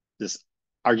this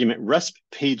argument resp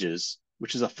pages,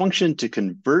 which is a function to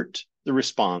convert the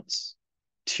response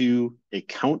to a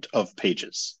count of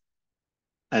pages.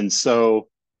 And so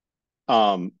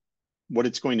what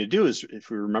it's going to do is, if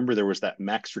we remember, there was that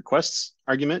max requests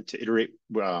argument to iterate,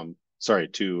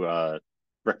 to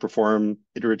rec perform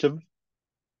iterative.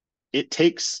 It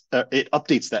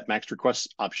updates that max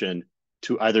request option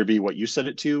to either be what you set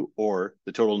it to or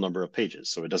the total number of pages.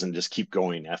 So it doesn't just keep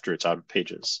going after it's out of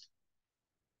pages.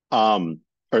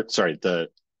 The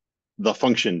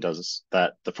function does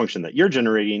that. The function that you're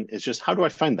generating is just, how do I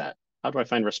find that? How do I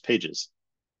find rest pages?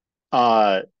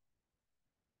 And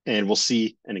we'll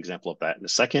see an example of that in a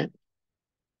second.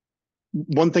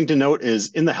 One thing to note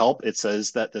is in the help, it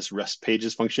says that this rest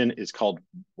pages function is called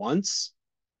once.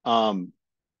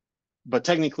 But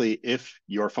technically, if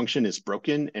your function is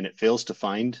broken and it fails to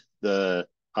find the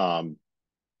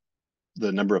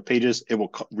number of pages, it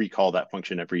will recall that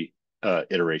function every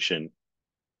iteration.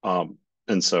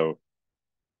 And so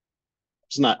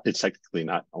it's technically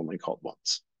not only called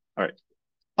once. All right.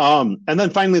 And then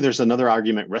finally, there's another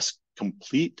argument, rest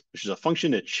complete, which is a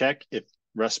function to check if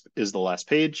rest is the last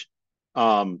page.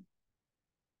 And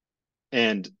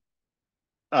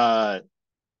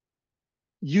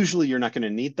usually you're not going to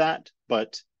need that,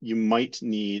 but you might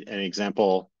need an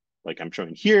example like I'm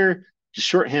showing here, just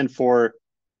shorthand for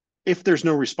if there's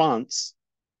no response,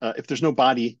 if there's no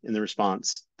body in the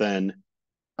response, then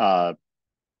we're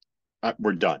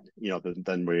done.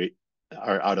 Then we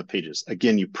are out of pages.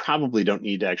 Again, you probably don't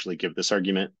need to actually give this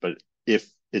argument, but if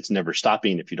it's never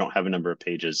stopping, if you don't have a number of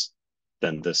pages,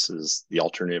 then this is the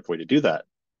alternative way to do that.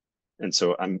 And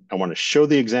so I want to show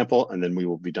the example, and then we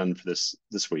will be done for this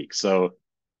week. So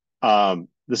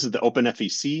this is the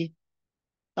OpenFEC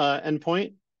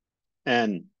endpoint,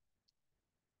 and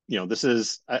this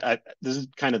is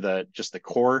kind of the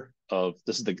core of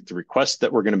this is the request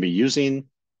that we're going to be using,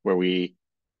 where we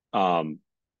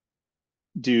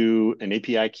do an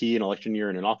API key, an election year,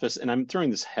 and an office. And I'm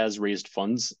throwing this has raised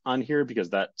funds on here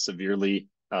because that severely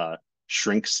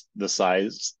shrinks the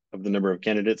size of the number of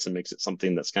candidates and makes it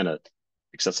something that's kind of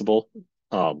accessible.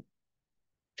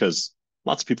 Because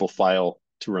lots of people file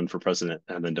to run for president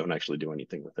and then don't actually do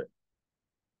anything with it.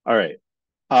 All right.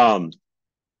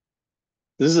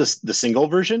 This is the single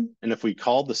version. And if we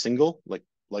call the single like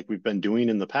we've been doing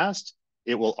in the past,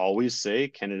 it will always say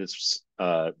candidates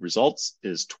results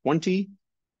is 20,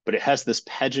 but it has this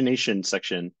pagination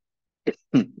section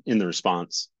in the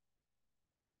response.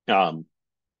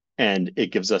 And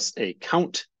it gives us a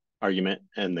count argument,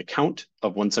 and the count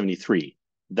of 173.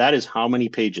 That is how many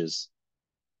pages,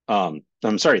 I'm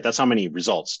sorry, that's how many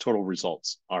results, total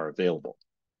results are available.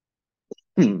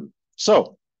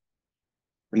 So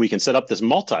we can set up this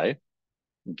multi,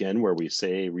 again, where we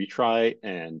say retry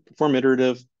and perform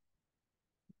iterative.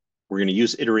 We're going to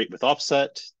use iterate with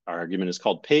offset. Our argument is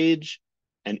called page.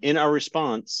 And in our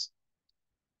response,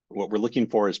 what we're looking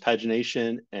for is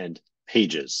pagination and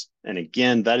pages. And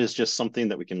again, that is just something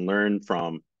that we can learn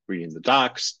from reading the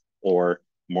docs, or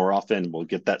more often we'll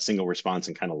get that single response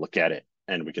and kind of look at it.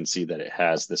 And we can see that it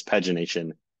has this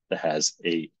pagination that has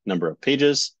a number of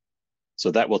pages.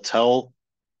 So that will tell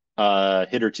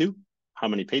httr2 how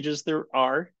many pages there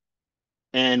are.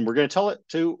 And we're going to tell it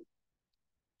to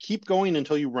keep going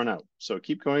until you run out. So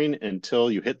keep going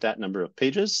until you hit that number of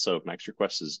pages. So if max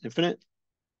request is infinite,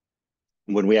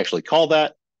 when we actually call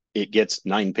that, it gets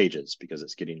 9 pages because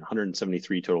it's getting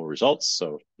 173 total results.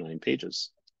 So 9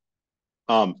 pages.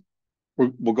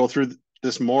 We'll go through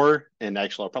this more, and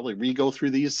actually I'll probably re-go through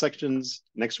these sections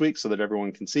next week so that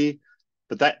everyone can see.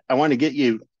 But that I want to get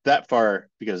you that far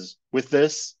because with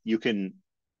this, you can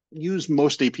use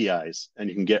most APIs and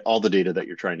you can get all the data that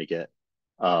you're trying to get.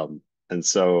 And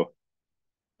so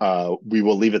we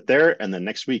will leave it there. And then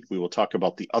next week, we will talk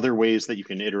about the other ways that you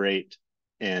can iterate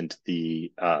and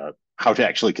the how to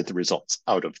actually get the results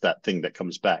out of that thing that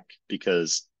comes back.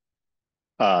 Because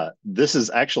this is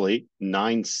actually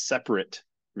 9 separate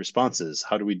responses.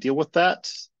 How do we deal with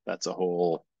that? That's a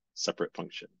whole separate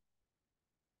function.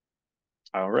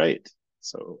 All right.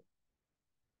 So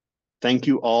thank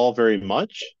you all very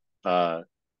much. Go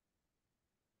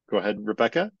ahead,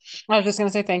 Rebecca. I was just going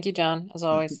to say thank you, John, as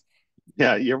always.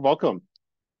 Yeah, you're welcome.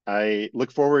 I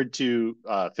look forward to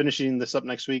finishing this up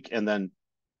next week, and then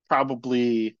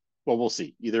probably, well, we'll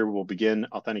see. Either we'll begin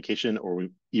authentication, or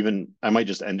I might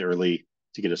just end early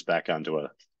to get us back onto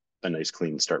a nice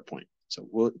clean start point. So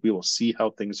we will see how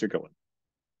things are going.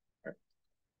 All right.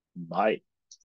 Bye.